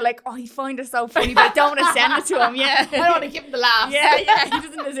meme and you're like, oh, he find it so funny, but I don't want to send it to him. Yeah. I don't want to give him the laugh. Yeah, he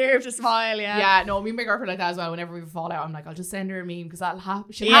doesn't deserve to smile. Yeah, no, me and my girlfriend like that as well. Whenever we fall out, I'm like, I'll just send her a meme because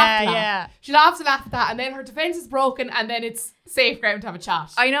she'll have to laugh. She'll have to laugh at that, and then her defense is broken, and then it's safe ground to have a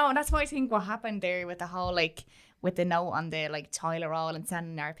chat. I know, and that's why I think what happened there with the whole like with the note on the like toilet roll and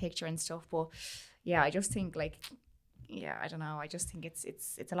sending our picture and stuff. But yeah, I just think like. Yeah, I don't know. I just think it's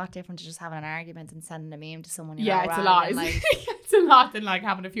a lot different to just having an argument and sending a meme to someone. It's a lot. Like, it's a lot than like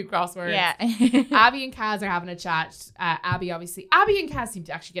having a few crosswords. Yeah. Abby and Kaz are having a chat. Abby and Kaz seem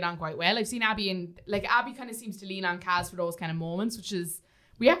to actually get on quite well. I've seen Abby kind of seems to lean on Kaz for those kind of moments, which is,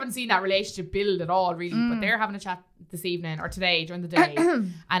 we haven't seen that relationship build at all really, but they're having a chat this evening or today during the day.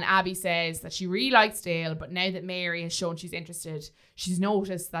 And Abby says that she really likes Dale, but now that Mary has shown she's interested, she's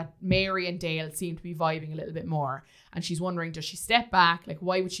noticed that Mary and Dale seem to be vibing a little bit more. And she's wondering, does she step back? Like,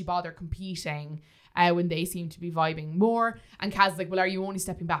 why would she bother competing when they seem to be vibing more? And Kaz's like, well, are you only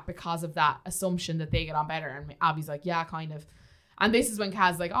stepping back because of that assumption that they get on better? And Abby's like, yeah, kind of. And this is when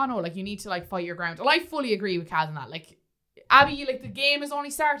Kaz's like, oh no, like you need to like fight your ground. Well, I fully agree with Kaz on that. Like, Abby, like the game has only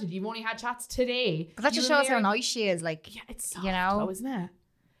started. You've only had chats today. But that just shows how nice she is. Like, yeah, it's soft, though, isn't it?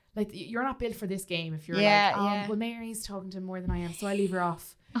 Like, you're not built for this game if you're well, Mary's talking to him more than I am, so I leave her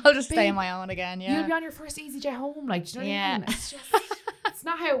off. I'll just stay on my own again, You'll be on your first EasyJet home, like, do you know what I mean? It's just, it's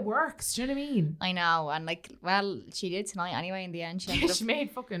not how it works, do you know what I mean? I know, and like, well, she did tonight anyway in the end. She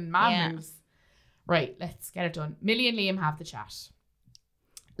made fucking mad moves. Right, let's get it done. Millie and Liam have the chat.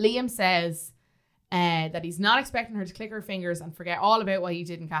 Liam says that he's not expecting her to click her fingers and forget all about what he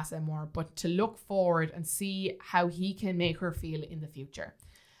did in Casa Amor, but to look forward and see how he can make her feel in the future.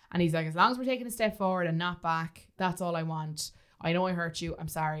 And he's like, as long as we're taking a step forward and not back, that's all I want. I know I hurt you. I'm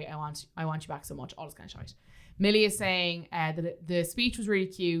sorry. I want you back so much. All this kind of shit. Millie is saying that the speech was really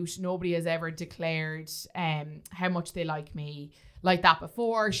cute. Nobody has ever declared how much they like me like that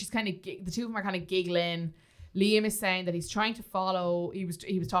before. She's kind of, the two of them are kind of giggling. Liam is saying that he's trying to follow. He was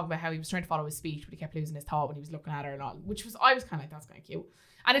talking about how he was trying to follow his speech, but he kept losing his thought when he was looking at her and all. I was kind of like, that's kind of cute.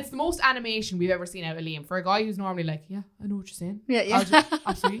 And it's the most animation we've ever seen out of Liam for a guy who's normally like, yeah, I know what you're saying. Yeah.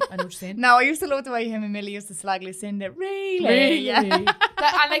 Absolutely, I know what you're saying. No, I used to love the way him and Millie used to slag Lucinda. Really? Yeah. And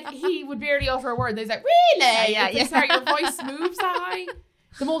like, he would barely utter a word. He's like, really? Yeah. Sorry, your voice moves that high.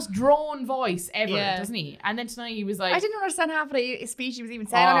 The most drone voice ever, doesn't he? And then tonight he was like, I didn't understand half of the speech he was even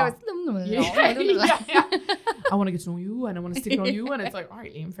saying. I want to get to know you and I want to stick on you. And it's like, all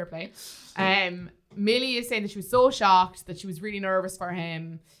right, Liam, fair play. Millie is saying that she was so shocked, that she was really nervous for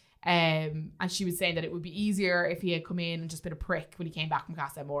him. And she was saying that it would be easier if he had come in and just been a prick when he came back from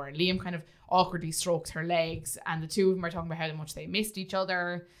Casa Amor. And Liam kind of awkwardly strokes her legs, and the two of them are talking about how much they missed each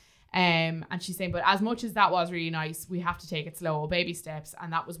other. And she's saying, but as much as that was really nice, we have to take it slow, baby steps,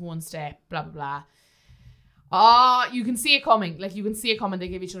 and that was one step, blah blah blah. You can see it coming. Like, you can see it coming. They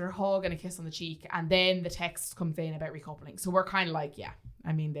give each other a hug and a kiss on the cheek, and then the text comes in about recoupling. So we're kind of like, yeah,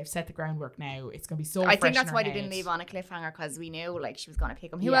 I mean, they've set the groundwork now. It's going to be so fresh. I think that's why they didn't leave on a cliffhanger, because we knew like she was going to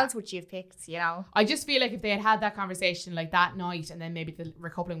pick him. Who else would she have picked, you know? I just feel like if they had had that conversation like that night, and then maybe the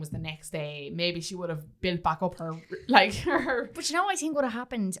recoupling was the next day, maybe she would have built back up her, like, her. But you know what I think would have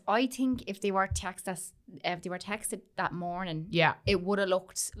happened? I think if they were texted that morning, it would have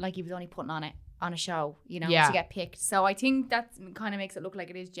looked like he was only putting on a show, you know, to get picked. So I think that kind of makes it look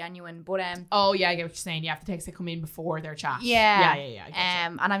like it is genuine. But oh yeah, I get what you're saying. Yeah, if the texts that come in before their chat. Yeah.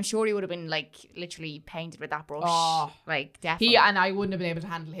 And I'm sure he would have been like literally painted with that brush. Oh, like definitely. I wouldn't have been able to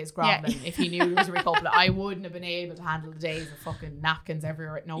handle his groveling if he knew he was a recoupling. I wouldn't have been able to handle the days of fucking napkins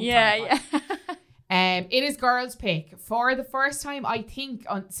everywhere at no time. Yeah. It is girls' pick for the first time, I think,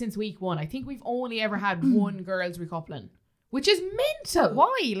 since week 1. I think we've only ever had one girls' recoupling, which is mental.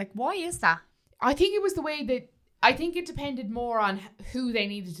 Why? Like, why is that? I think it was the way that, I think it depended more on who they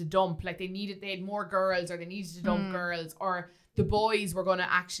needed to dump. Like, they had more girls, or they needed to dump girls, or the boys were going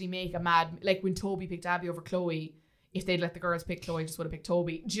to actually make a mad, like when Toby picked Abby over Chloe, if they'd let the girls pick Chloe, just would have picked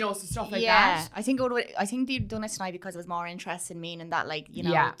Toby. Do you know, so stuff like that? Yeah, I think they'd done it tonight because it was more interest in meaning that, like, you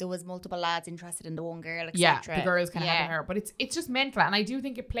know, there was multiple lads interested in the one girl, etc. Yeah, the girls kind of had her. But it's just mental. And I do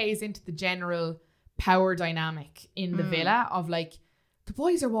think it plays into the general power dynamic in the villa of, like, the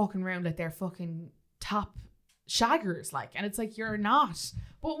boys are walking around like they're fucking top shaggers, like, and it's like, you're not.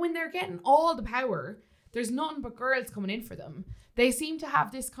 But when they're getting all the power, there's nothing but girls coming in for them. They seem to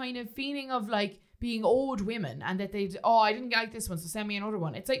have this kind of feeling of, like, being owed women, and that I didn't like this one, so send me another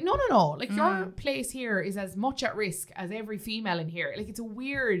one. It's like, no. Like, your place here is as much at risk as every female in here. Like, it's a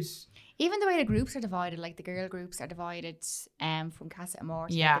weird... Even the way the groups are divided, like the girl groups are divided from Casa Amor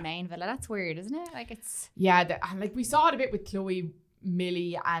to the main villa. That's weird, isn't it? Like, it's... Yeah, like we saw it a bit with Chloe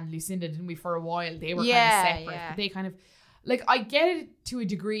Millie and Lucinda, didn't we, for a while? They were kind of separate. But they kind of, like, I get it to a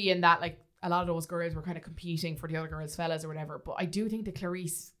degree in that, like, a lot of those girls were kind of competing for the other girls' fellas or whatever. But I do think the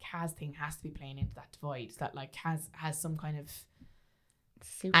Clarice-Kaz thing has to be playing into that divide. That, like, has some kind of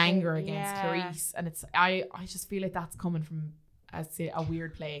anger against Clarice. And it's, I just feel like that's coming from a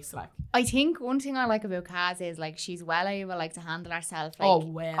weird place. Like, I think one thing I like about Kaz is, like, she's well able, like, to handle herself.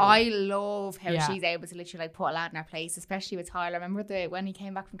 Like, I love how she's able to literally, like, put a lad in her place, especially with Tyler. Remember when he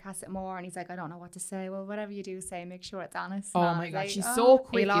came back from Casa Amor and he's like, I don't know what to say. Well, whatever you do say, make sure it's honest. Oh my God, she's so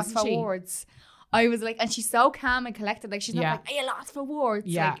quick, isn't she? Words. I was like, and she's so calm and collected. Like, she's not like, hey, lost for words.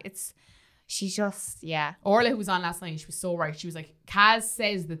 Yeah. Like, she's just, Orla, who was on last night, she was so right. She was like, Kaz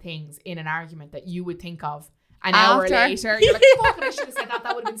says the things in an argument that you would think of an hour later. You're like, fuck, I should have said that.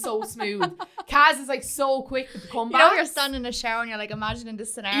 That would have been so smooth. Kaz is like so quick with the comeback. You know, you're standing in the shower and you're like imagining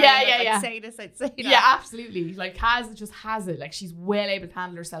this scenario. I'd say this, I'd say that. Yeah, absolutely. Like, Kaz just has it. Like, she's well able to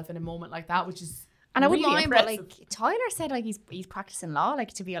handle herself in a moment like that, which is and really I wouldn't mind, but like Tyler said, like he's practicing law,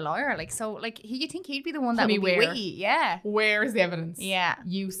 like to be a lawyer, like so, like you think he'd be the one that would be witty, yeah. Where is the evidence? Yeah,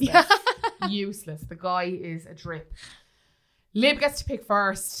 useless, useless. The guy is a drip. Lib gets to pick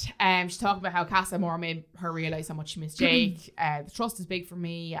first. She's talking about how Casa Amor made her realise how much she missed Jake. The trust is big for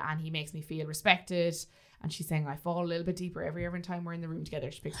me and he makes me feel respected. And she's saying I fall a little bit deeper every time we're in the room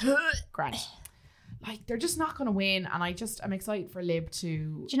together. She picks Grant. Like, they're just not going to win. And I'm excited for Lib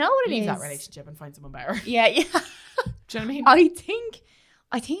to leave that relationship and find someone better. Yeah. Do you know what I mean?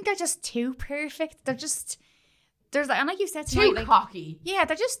 I think they're just too perfect. They're just... and like you said tonight, too cocky. Yeah,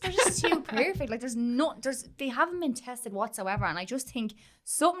 they're just too perfect. Like they haven't been tested whatsoever. And I just think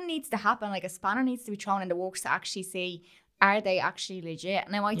something needs to happen. Like a spanner needs to be thrown in the works to actually see, are they actually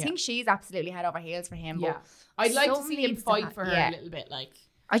legit? Now I think she's absolutely head over heels for him. Yeah, but I'd like to see him fight for her a little bit. Like,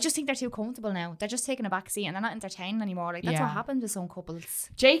 I just think they're too comfortable now. They're just taking a back seat and they're not entertaining anymore. Like, that's what happens with some couples.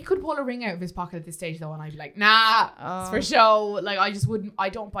 Jake could pull a ring out of his pocket at this stage though, and I'd be like, nah, it's for show. Like, I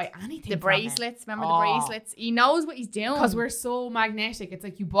don't buy anything. The bracelets, remember the bracelets? He knows what he's doing. Because we're so magnetic. It's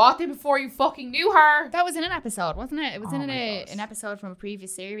like, you bought them before you fucking knew her. That was in an episode, wasn't it? It was in an episode from a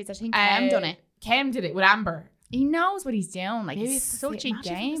previous series. I think Kem done it. Kem did it with Amber. He knows what he's doing. Like, it's such a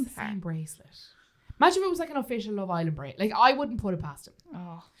game. The same bracelet. Imagine if it was like an official Love Island bracelet. Like, I wouldn't put it past him.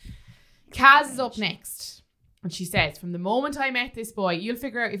 Oh. Kaz is up next. And she says, from the moment I met this boy, you'll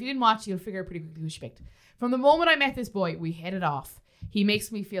figure out, if you didn't watch, you'll figure out pretty quickly who she picked. From the moment I met this boy, we hit it off. He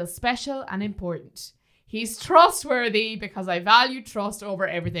makes me feel special and important. He's trustworthy because I value trust over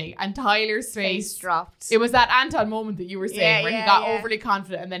everything. And Tyler's face dropped. It was that Anton moment that you were saying where he got overly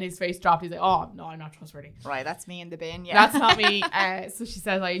confident and then his face dropped. He's like, oh, no, I'm not trustworthy. Right, that's me in the bin, That's not me. So she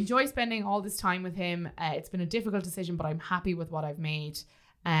says, I enjoy spending all this time with him. It's been a difficult decision, but I'm happy with what I've made.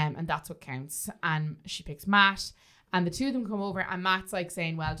 And that's what counts. And she picks Matt. And the two of them come over and Matt's like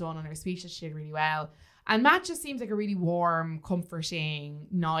saying well done on her speech that she did really well. And Matt just seems like a really warm, comforting,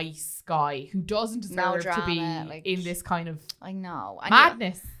 nice guy who doesn't deserve to be in this kind of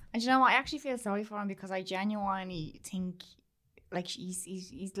madness. And you know what? I actually feel sorry for him because I genuinely think, like,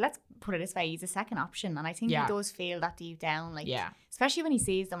 he's let's put it this way, he's a second option. And I think he does feel that deep down. Like, especially when he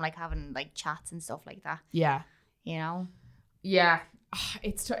sees them, like, having, like, chats and stuff like that. Yeah. You know? Yeah.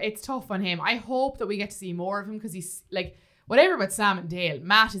 It's tough on him. I hope that we get to see more of him because he's, like... Whatever about Sam and Dale,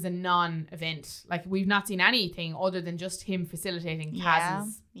 Matt is a non-event. Like, we've not seen anything other than just him facilitating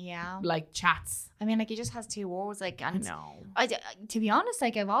Kaz's like chats. I mean, like, he just has 2 words. Like, and no. To be honest,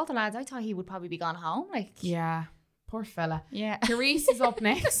 like, of all the lads, I thought he would probably be gone home. Like, yeah, poor fella. Yeah, Carice is up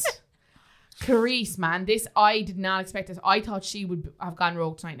next. Carice, man, I did not expect this. I thought she would have gone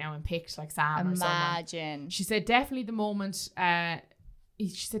rogue tonight now and picked like Sam. Imagine. She said definitely the moment.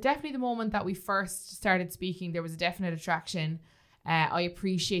 She said definitely the moment that we first started speaking, there was a definite attraction. I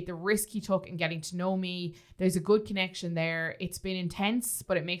appreciate the risk he took in getting to know me. There's a good connection there. It's been intense,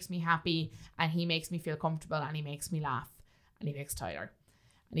 but it makes me happy. And he makes me feel comfortable and he makes me laugh. And he picks Tyler.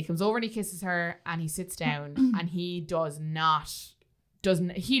 And he comes over and he kisses her and he sits down and he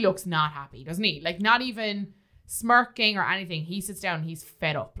he looks not happy, doesn't he? Like, not even smirking or anything. He sits down and he's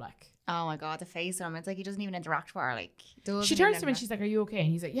fed up, like. Oh my God, the face on him. It's like he doesn't even interact with her. Like, she turns to him and she's like, are you okay? And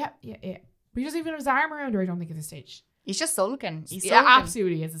he's like, yeah. But he doesn't even have his arm around her, I don't think, at this stage. He's just sulking. Yeah,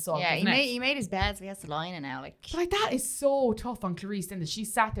 absolutely is a sulk. Yeah, he made his bed, so he has to lie in it now. Like, but like, that is so tough on Clarice, then, that she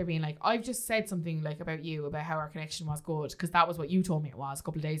sat there being like, I've just said something like about you, about how our connection was good, because that was what you told me it was a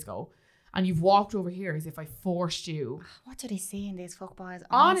couple of days ago. And you've walked over here as if I forced you. What do they see in these fuckboys?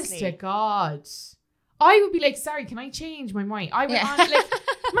 Honest to God. I would be like, sorry, can I change my mind? I would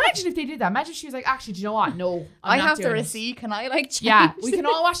imagine if they did that. Imagine if she was like, actually, do you know what? No, I have the receipt. Can I like change? Yeah, we can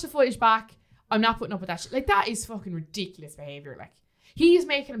all watch the footage back. I'm not putting up with that shit. Like, that is fucking ridiculous behaviour. Like, He's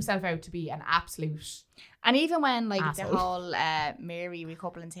making himself out to be an absolute. And even when like asshole. the whole Mary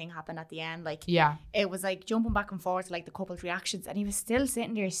recoupling thing happened at the end, like it was like jumping back and forth to like the couple's reactions, and he was still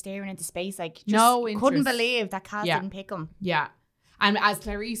sitting there staring into space, like just no interest. Couldn't believe that Cass didn't pick him. Yeah, and as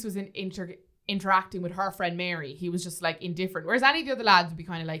Clarice was interacting with her friend Mary, he was just like indifferent. Whereas any of the other lads would be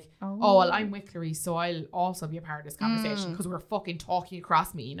kind of like, oh well, I'm with Clarice, so I'll also be a part of this conversation because we're fucking talking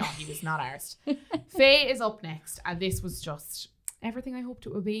across me. No, he was not arsed. Faye is up next, and this was just everything I hoped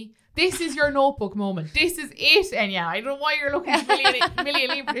it would be. This is your Notebook moment. This is it, Enya. I don't know why you're looking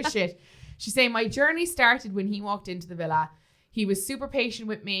million for this shit. She's saying, my journey started when he walked into the villa. He was super patient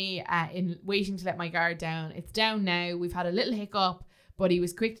with me in waiting to let my guard down. It's down now. We've had a little hiccup, but he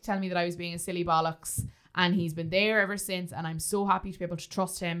was quick to tell me that I was being a silly bollocks, and he's been there ever since, and I'm so happy to be able to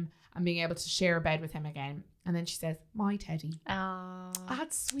trust him and being able to share a bed with him again. And then she says, my Teddy. Oh,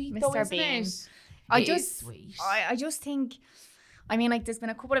 that's sweet, Mr. though, isn't Bean. it? I just sweet. I just think, I mean, like, there's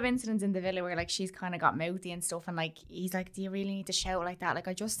been a couple of incidents in the villa where, like, she's kind of got mouthy and stuff, and, like, he's like, do you really need to shout like that? Like,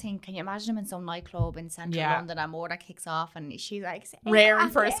 I just think, can you imagine him in some nightclub in central London and more that kicks off, and she's like, raring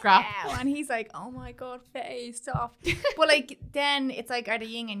for a scrap. And he's like, oh my God, Faye, stop. But, like, then it's like, are the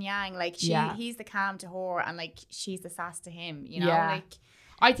yin and yang? Like, he's the calm to her, and, like, she's the sass to him, you know? Like,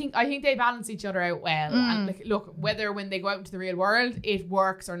 I think they balance each other out well. And, like, look, whether when they go out into the real world, it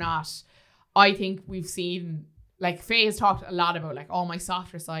works or not, I think we've seen... Like, Faye has talked a lot about, like, oh, my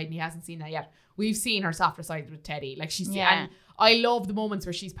softer side, and he hasn't seen that yet. We've seen her softer side with Teddy. Like, and I love the moments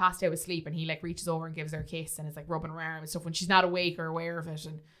where she's passed out asleep and he, like, reaches over and gives her a kiss and is, like, rubbing her arm and stuff when she's not awake or aware of it.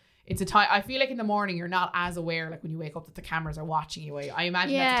 And it's a time, I feel like in the morning you're not as aware, like, when you wake up that the cameras are watching you. I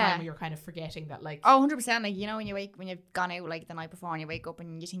imagine that's the time where you're kind of forgetting that, like... Oh, 100%. Like, you know, when you've gone out, like, the night before and you wake up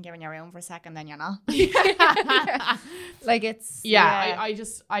and you think you're in your room for a second, then you're not. Like, it's...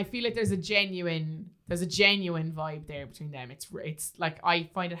 I feel like there's a genuine vibe there between them. It's like, I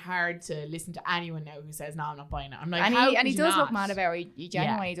find it hard to listen to anyone now who says, no, I'm not buying it. I'm like, and he does look mad about it. He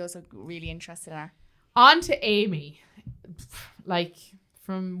genuinely does look really interested in her. On to Amy. Like,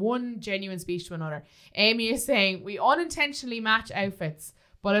 from one genuine speech to another, Amy is saying, we unintentionally match outfits,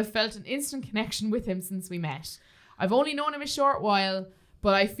 but I've felt an instant connection with him since we met. I've only known him a short while,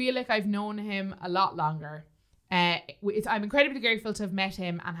 but I feel like I've known him a lot longer. I'm incredibly grateful to have met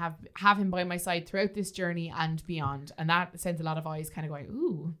him and have him by my side throughout this journey and beyond. And that sends a lot of eyes kind of going,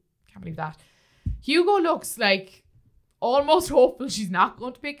 ooh, can't believe that. Hugo looks like almost hopeful she's not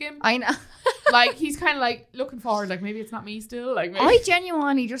going to pick him. I know. Like, he's kind of like looking forward, like, maybe it's not me still. Like, maybe. I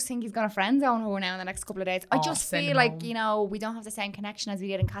genuinely just think he's got a friend zone her now in the next couple of days. I just feel like, you know, we don't have the same connection as we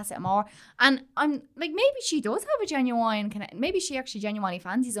did in Casa Amor. And I'm like, maybe she does have a genuine connection. Maybe she actually genuinely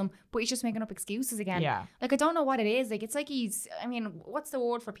fancies him, but he's just making up excuses again. Yeah. Like, I don't know what it is. Like, it's like what's the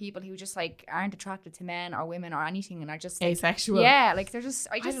word for people who just, like, aren't attracted to men or women or anything and are just, like, asexual. Yeah, like, they're just,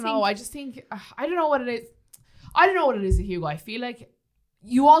 I don't know what it is. I don't know what it is with Hugo. I feel like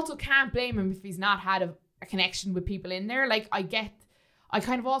you also can't blame him if he's not had a connection with people in there. Like, I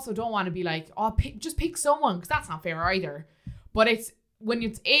kind of also don't want to be like, oh, just pick someone, because that's not fair either. But it's when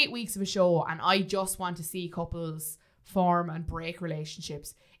it's 8 weeks of a show and I just want to see couples form and break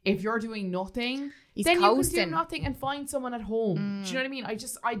relationships. If you're doing nothing, then coasting. You can do nothing and find someone at home. Do you know what I mean?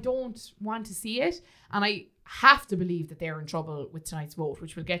 I don't want to see it. And I have to believe that they're in trouble with tonight's vote,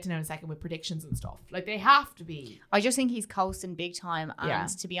 which we'll get to now in a second with predictions and stuff. Like, they have to be. I just think he's coasting big time, and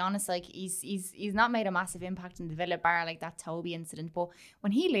to be honest, like, he's not made a massive impact in the villa bar, like that Toby incident. But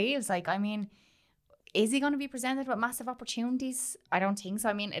when he leaves, like, I mean, is he going to be presented with massive opportunities? I don't think so.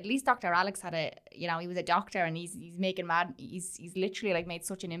 I mean, at least Dr. Alex had he was a doctor, and he's making mad. He's literally, like, made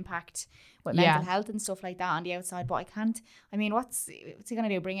such an impact with mental health and stuff like that on the outside. But I mean, what's he going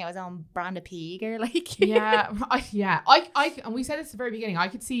to do? Bring out his own brand of P-Eager? Like, and we said this at the very beginning. I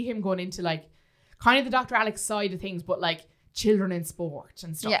could see him going into, like, kind of the Dr. Alex side of things, but, like, children in sport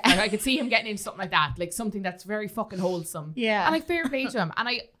and stuff. Yeah. Like, I could see him getting into something like that, like something that's very fucking wholesome. Yeah. And, like, fair play to him. And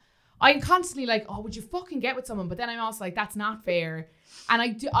I'm constantly like, oh, would you fucking get with someone? But then I'm also like, that's not fair.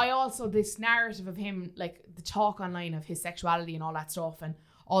 And I also, this narrative of him, like, the talk online of his sexuality and all that stuff and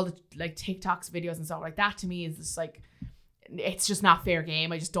all the, like, TikToks videos and stuff like that, to me is just like, it's just not fair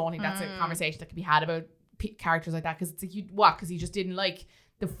game. I just don't think that's a conversation that can be had about characters like that, because it's like, because he just didn't like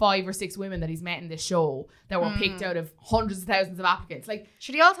the 5 or 6 women that he's met in this show that were picked out of hundreds of thousands of applicants. Like,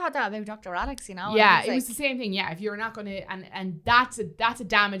 should he also had that about Dr. Alex, you know? Yeah, it was the same thing. Yeah, if you're not going to, and that's a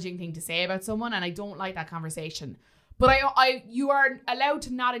damaging thing to say about someone, and I don't like that conversation. But you are allowed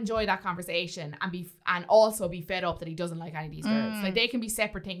to not enjoy that conversation and also be fed up that he doesn't like any of these girls. Like, they can be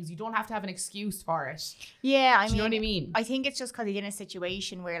separate things. You don't have to have an excuse for it. Yeah, I mean, you know what I mean? I think it's just because he's in a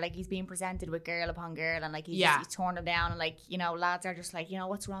situation where, like, he's being presented with girl upon girl, and like he's torn them down, and like, you know, lads are just like, you know,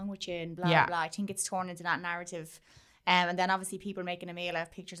 what's wrong with you, and blah blah blah. I think it's torn into that narrative. And then obviously people making a meal out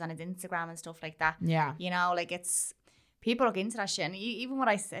of pictures on his Instagram and stuff like that. Yeah, you know, like, it's. People look into that shit. And even what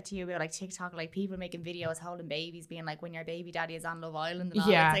I said to you about, like, TikTok, like, people making videos holding babies, being like, when your baby daddy is on Love Island and all.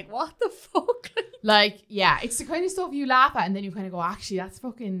 It's like, what the fuck? Like, yeah, it's the kind of stuff you laugh at and then you kind of go, actually, that's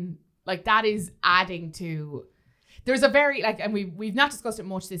fucking, like, that is adding to... There's a very, like, and we've not discussed it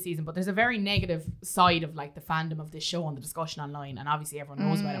much this season, but there's a very negative side of, like, the fandom of this show and the discussion online. And obviously everyone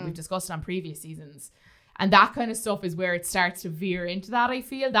knows about it. We've discussed it on previous seasons. And that kind of stuff is where it starts to veer into that, I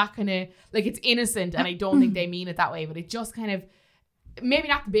feel. That kind of, like, it's innocent, and I don't think they mean it that way, but it just kind of, maybe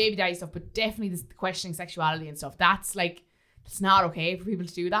not the baby daddy stuff, but definitely this questioning sexuality and stuff. That's, like, it's not okay for people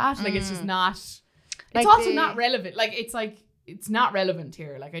to do that. Like, it's just not, it's like also not relevant. Like, it's not relevant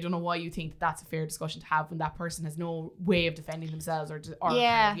here. Like, I don't know why you think that's a fair discussion to have when that person has no way of defending themselves or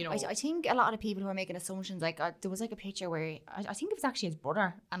yeah, you know. I think a lot of the people who are making assumptions, like, there was like a picture where I think it was actually his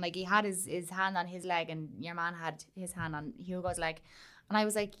brother, and like he had his hand on his leg and your man had his hand on Hugo's leg, and I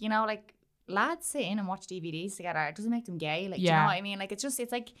was like, you know, like, lads sit in and watch DVDs together. It doesn't make them gay. Like, do you know what I mean? Like, it's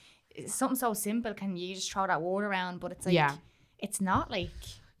like something so simple. Can you just throw that word around? But it's like, it's not like...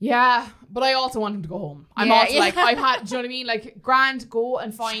 Yeah, but I also want him to go home. I'm also like, I've had, do you know what I mean? Like, grand, go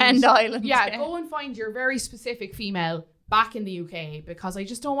and find... Friend Island. Yeah, go and find your very specific female back in the UK, because I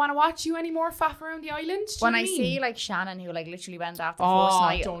just don't want to watch you anymore faff around the island. When I see, like, Shannon, who, like, literally went after the first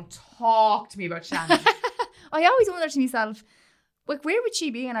night... Oh, don't talk to me about Shannon. I always wonder to myself, like, where would she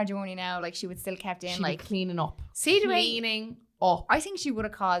be in our journey now? Like, she would still kept in, she'd like... cleaning up. Cleaning up. I think she would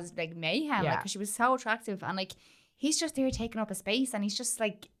have caused, like, mayhem, like, because she was so attractive, and, like... He's just there taking up a space, and he's just,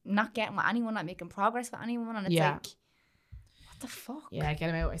 like, not getting with anyone, not making progress with anyone. And it's like, what the fuck? Yeah, get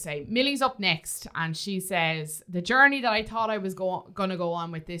him out, I say. Millie's up next, and she says, the journey that I thought I was going to go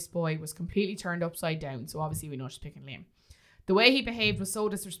on with this boy was completely turned upside down. So obviously we know she's picking Liam. The way he behaved was so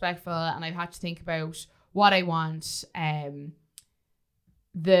disrespectful, and I've had to think about what I want.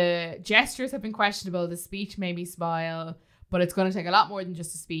 The gestures have been questionable. The speech made me smile. But it's going to take a lot more than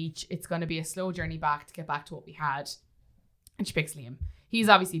just a speech. It's going to be a slow journey back to get back to what we had. And she picks Liam. He's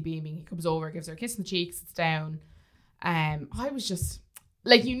obviously beaming. He comes over, gives her a kiss on the cheek, sits down. I was just...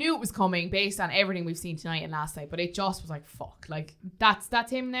 Like, you knew it was coming based on everything we've seen tonight and last night. But it just was like, fuck. Like, that's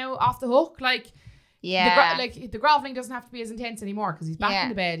him now off the hook. Like, yeah. The groveling doesn't have to be as intense anymore because he's back in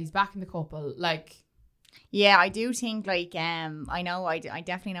the bed. He's back in the couple. Like... Yeah, I do think, like, I know, I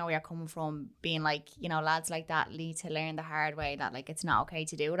definitely know where you're coming from, being like, you know, lads like that need to learn the hard way that, like, it's not okay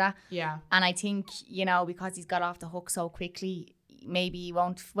to do that. Yeah. And I think, you know, because he's got off the hook so quickly, maybe he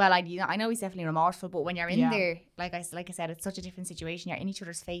won't, well, I know he's definitely remorseful, but when you're in there, like I said, it's such a different situation. You're in each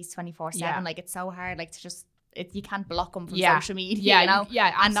other's face 24/7. Like, it's so hard, like, to just, you can't block him from social media, you know?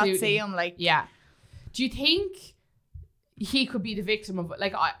 Yeah, absolutely. And not see him, like. Yeah. Do you think he could be the victim of,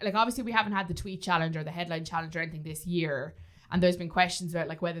 like obviously we haven't had the tweet challenge or the headline challenge or anything this year, and there's been questions about,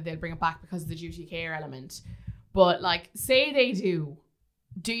 like, whether they'll bring it back because of the duty of care element, but, like, say they do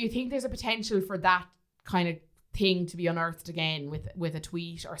you think there's a potential for that kind of thing to be unearthed again with a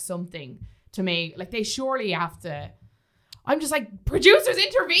tweet or something to make, like, they surely have to... I'm just like, producers,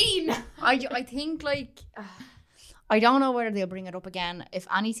 intervene. I think, like, I don't know whether they'll bring it up again. If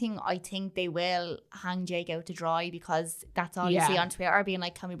anything, I think they will hang Jake out to dry, because that's all you see on Twitter, being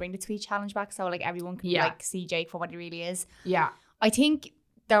like, can we bring the tweet challenge back so, like, everyone can like see Jake for what he really is. Yeah. I think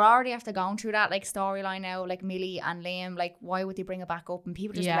they're already after going through that, like, storyline now, like Millie and Liam, like, why would they bring it back up? And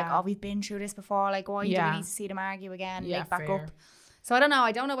people just be like, oh, we've been through this before, like, why do we need to see them argue again, like, back up? So I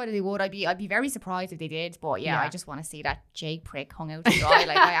don't know whether they would. I'd be very surprised if they did, but I just want to see that Jake prick hung out to dry.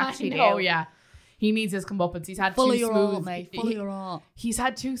 Like, I actually do. Oh yeah. He needs his comeuppance. He's had fully smooth, mate. Fully raw. He's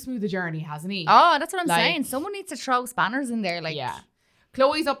had too smooth a journey, hasn't he? Oh, that's what I'm saying. Someone needs to throw spanners in there. Like, yeah.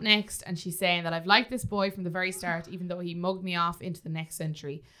 Chloe's up next, and she's saying that I've liked this boy from the very start, even though he mugged me off into the next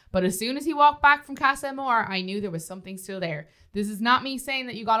century. But as soon as he walked back from Casa Amor, I knew there was something still there. This is not me saying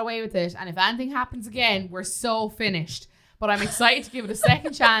that you got away with it, and if anything happens again, we're so finished. But I'm excited to give it a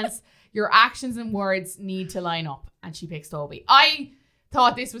second chance. Your actions and words need to line up. And she picks Toby. I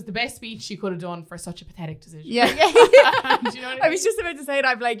thought this was the best speech she could have done for such a pathetic decision. Yeah. Do you know what I mean? I was just about to say that.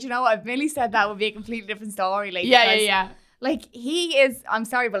 I'm like, you know what? If Millie said that, would be a completely different story. Like, yeah. Like, he is, I'm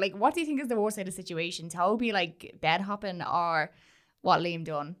sorry, but, like, what do you think is the worst side of the situation? Toby, like, bed hopping, or what Liam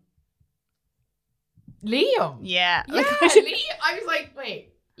done? Liam? Yeah. Yeah, Liam. I was like,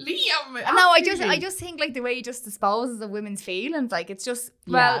 wait, Liam. No, I just think like the way he just disposes of women's feelings, like it's just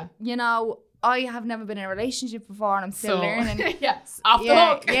you know, I have never been in a relationship before and I'm still learning. Yes, off the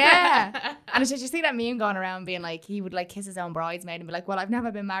hook. Yeah. And it's just, you see that meme going around being like, he would like kiss his own bridesmaid and be like, well, I've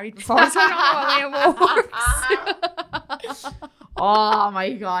never been married before, so I don't know how it works. Oh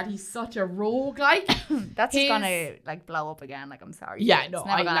my God, he's such a rogue. Like, that's just gonna like blow up again. Like, I'm sorry. Yeah, no,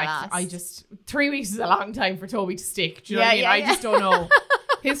 I just 3 weeks is a long time for Toby to stick. Do you know what I mean? I just don't know.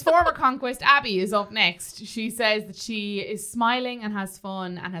 His former conquest, Abby, is up next. She says that she is smiling and has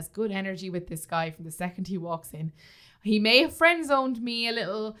fun and has good energy with this guy from the second he walks in. He may have friend-zoned me a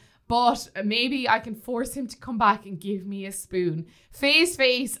little, but maybe I can force him to come back and give me a spoon. Faye's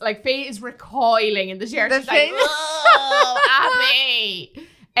face, like Faye is recoiling in the chair. She's like, oh, Abby.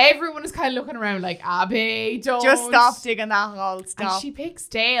 Everyone is kind of looking around like, Abby, don't. Just stop digging that hole, stop. And she picks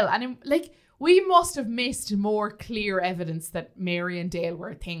Dale. And like, we must have missed more clear evidence that Mary and Dale were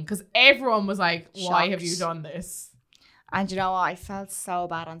a thing, because everyone was like, why have you done this? And you know what? I felt so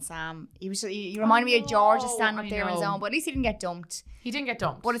bad on Sam. He reminded me of George standing up there on his own, but at least he didn't get dumped. He didn't get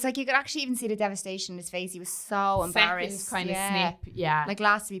dumped. But it's like you could actually even see the devastation in his face. He was so embarrassed. Kind of snip. Yeah. Like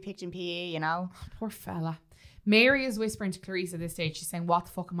last to be picked in PE, you know? Poor fella. Mary is whispering to Clarice at this stage. She's saying, what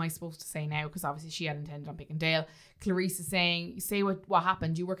the fuck am I supposed to say now? Because obviously she had intended on picking Dale. Clarice is saying, say what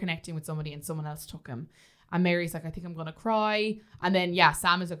happened. You were connecting with somebody and someone else took him. And Mary's like, I think I'm going to cry. And then,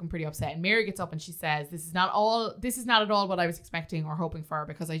 Sam is looking pretty upset. And Mary gets up and she says, this is not at all what I was expecting or hoping for,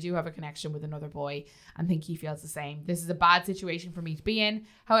 because I do have a connection with another boy and think he feels the same. This is a bad situation for me to be in.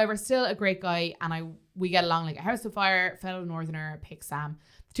 However, still a great guy. And we get along like a house of fire. Fellow Northerner picks Sam.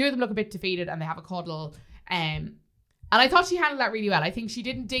 The two of them look a bit defeated and they have a cuddle. And I thought she handled that really well. I think she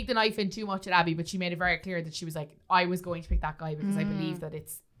didn't dig the knife in too much at Abby, but she made it very clear that she was like, I was going to pick that guy because I believe that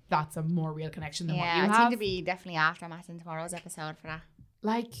that's a more real connection than what you have. I think there'd be definitely aftermath in tomorrow's episode for that.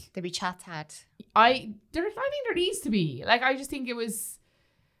 Like, there'd be chats had. I think there needs to be. Like, I just think it was.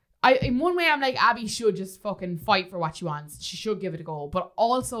 In one way, I'm like, Abby should just fucking fight for what she wants. She should give it a go. But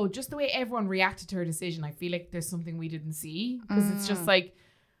also, just the way everyone reacted to her decision, I feel like there's something we didn't see, because it's just like.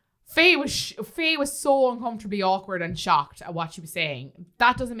 Faye was so uncomfortably awkward and shocked at what she was saying.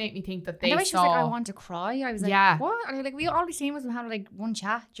 That doesn't make me think that they saw. She was like, I want to cry. I was like, what? And like, we already seen was them having like one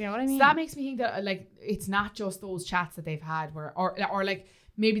chat. Do you know what I mean? So that makes me think that like it's not just those chats that they've had or like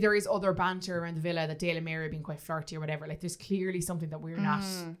maybe there is other banter around the villa that Dale and Mary are being quite flirty or whatever. Like there's clearly something that we're not,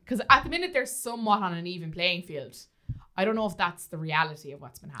 because at the minute they're somewhat on an even playing field. I don't know if that's the reality of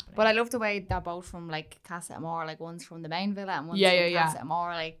what's been happening. But I love the way they're both from like Casa Amor, like one's from the main villa and one's from Casa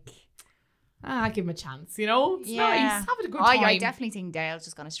Amor, like. I give him a chance, you know? It's nice. Having a good time. I definitely think Dale's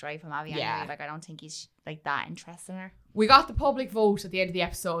just going to stray from Abby anyway. Like, I don't think he's like that interested in her. We got the public vote at the end of the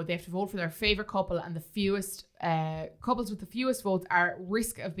episode. They have to vote for their favourite couple, and the fewest couples with the fewest votes are at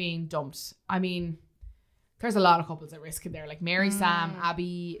risk of being dumped. I mean, there's a lot of couples at risk in there, like Mary, Sam,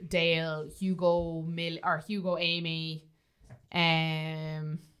 Abby, Dale, Hugo, Amy,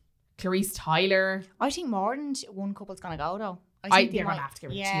 Clarice, Tyler. I think more than one couple's going to go, though. I think they're going to have to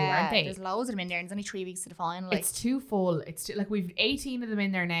give it two, aren't they? There's loads of them in there and there's only 3 weeks to the final. Like. It's too full. It's like we've 18 of them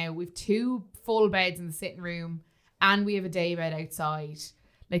in there now. We've 2 full beds in the sitting room and we have a day bed outside.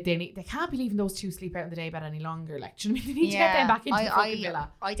 Like they can't be leaving those 2 sleep out in the day bed any longer. Like, do you know what I mean? They need to get them back into the fucking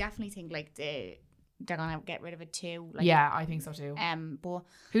villa. I definitely think like they're going to get rid of it too. Like, yeah, I think so too. But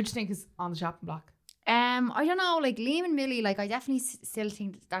who do you think is on the chopping block? I don't know, like Liam and Millie, like I definitely still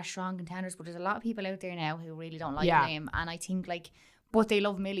think they're strong contenders, but there's a lot of people out there now who really don't like Liam, and I think like, but they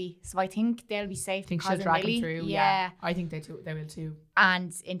love Millie, so I think they'll be safe. I think she'll drag them through. Yeah, I think they will too.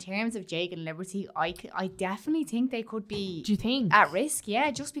 And in terms of Jake and Liberty, I definitely think they could be. Do you think at risk? Yeah,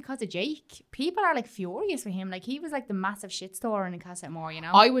 just because of Jake, people are like furious with him. Like he was like the massive shitstorm in Casa Amor, you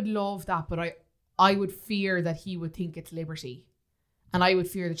know. I would love that, but I would fear that he would think it's Liberty. And I would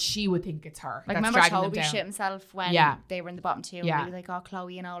fear that she would think it's her. Like, remember Toby shit himself when they were in the bottom 2? Yeah. He was like, oh,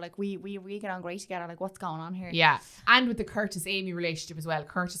 Chloe, you know, like, we get on great together. Like, what's going on here? Yeah. And with the Curtis-Amy relationship as well,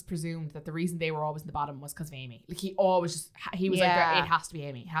 Curtis presumed that the reason they were always in the bottom was because of Amy. Like, he was like, it has to be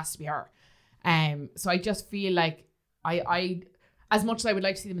Amy. It has to be her. So I just feel like I as much as I would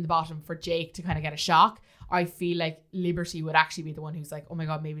like to see them in the bottom for Jake to kind of get a shock, I feel like Liberty would actually be the one who's like, oh my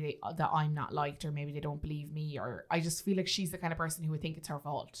God, maybe that I'm not liked, or maybe they don't believe me, or I just feel like she's the kind of person who would think it's her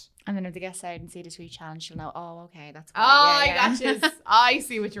fault. And then if they get out and see the tweet challenge, she'll know, oh, okay, that's cool. I gotcha. I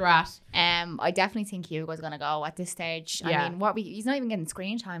see what you're at. I definitely think Hugo's going to go at this stage. I mean, he's not even getting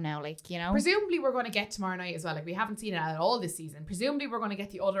screen time now, like, you know. Presumably we're going to get tomorrow night as well. Like, we haven't seen it at all this season. Presumably we're going to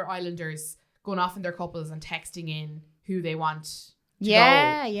get the other Islanders going off in their couples and texting in who they want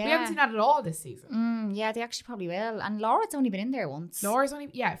Yeah. We haven't seen that at all this season. Yeah, they actually probably will. And Laura's only been in there once.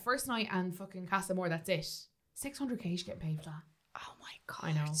 First night and fucking Casa Amor, that's it. 600k she's getting paid for that. Oh my God.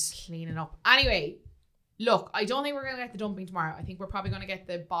 I know, cleaning up. Anyway, look, I don't think we're going to get the dumping tomorrow. I think we're probably going to get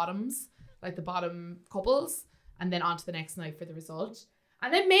the bottoms, like the bottom couples, and then on to the next night for the result.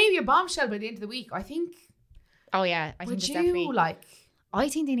 And then maybe a bombshell by the end of the week, I think. Oh yeah, I think it's definitely. Like, I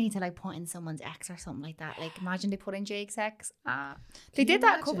think they need to like put in someone's ex or something like that. Like imagine they put in Jake's ex. They did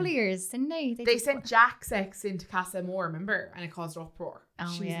that a couple of years, didn't they? They sent Jack's ex into Casa Amor, remember? And it caused uproar. Oh,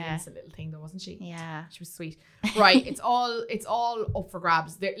 she was an innocent little thing though, wasn't she? Yeah. She was sweet. Right, it's all up for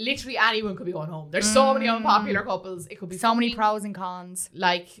grabs. Literally anyone could be going home. There's so many unpopular couples. It could be so many pros and cons.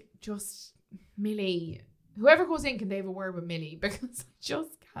 Like just Millie. Whoever goes in, can they have a word with Millie? Because I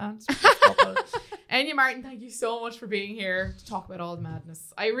just can't. Enya Martin, thank you so much for being here to talk about all the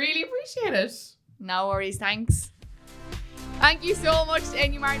madness. I really appreciate it. No worries, thanks. Thank you so much to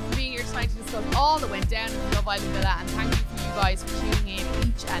Enya Martin for being here tonight to discuss all that went down in the Love Island Villa, and thank you for you guys for tuning in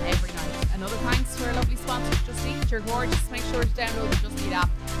each and every night. Another thanks to our lovely sponsor, Just Eat. You're gorgeous. Make sure to download the Just Eat app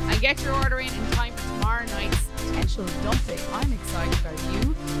and get your order in time for tomorrow night's potential dumping. I'm excited about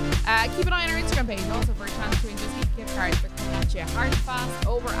you. Keep an eye on our Instagram page also for a chance to win Just Eat gift cards. They're coming at you hard and fast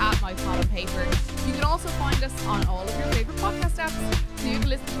over at My Pot on Paper. You can also find us on all of your favourite podcast apps, so you can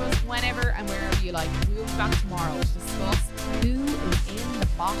listen to us whenever and wherever you like. We'll be back tomorrow to discuss who is in the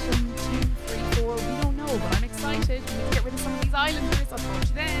bottom 2, 3, 4. We don't know, but I'm excited. We need to get rid of some of these islanders. I'll talk to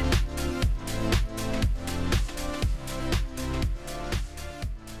you then.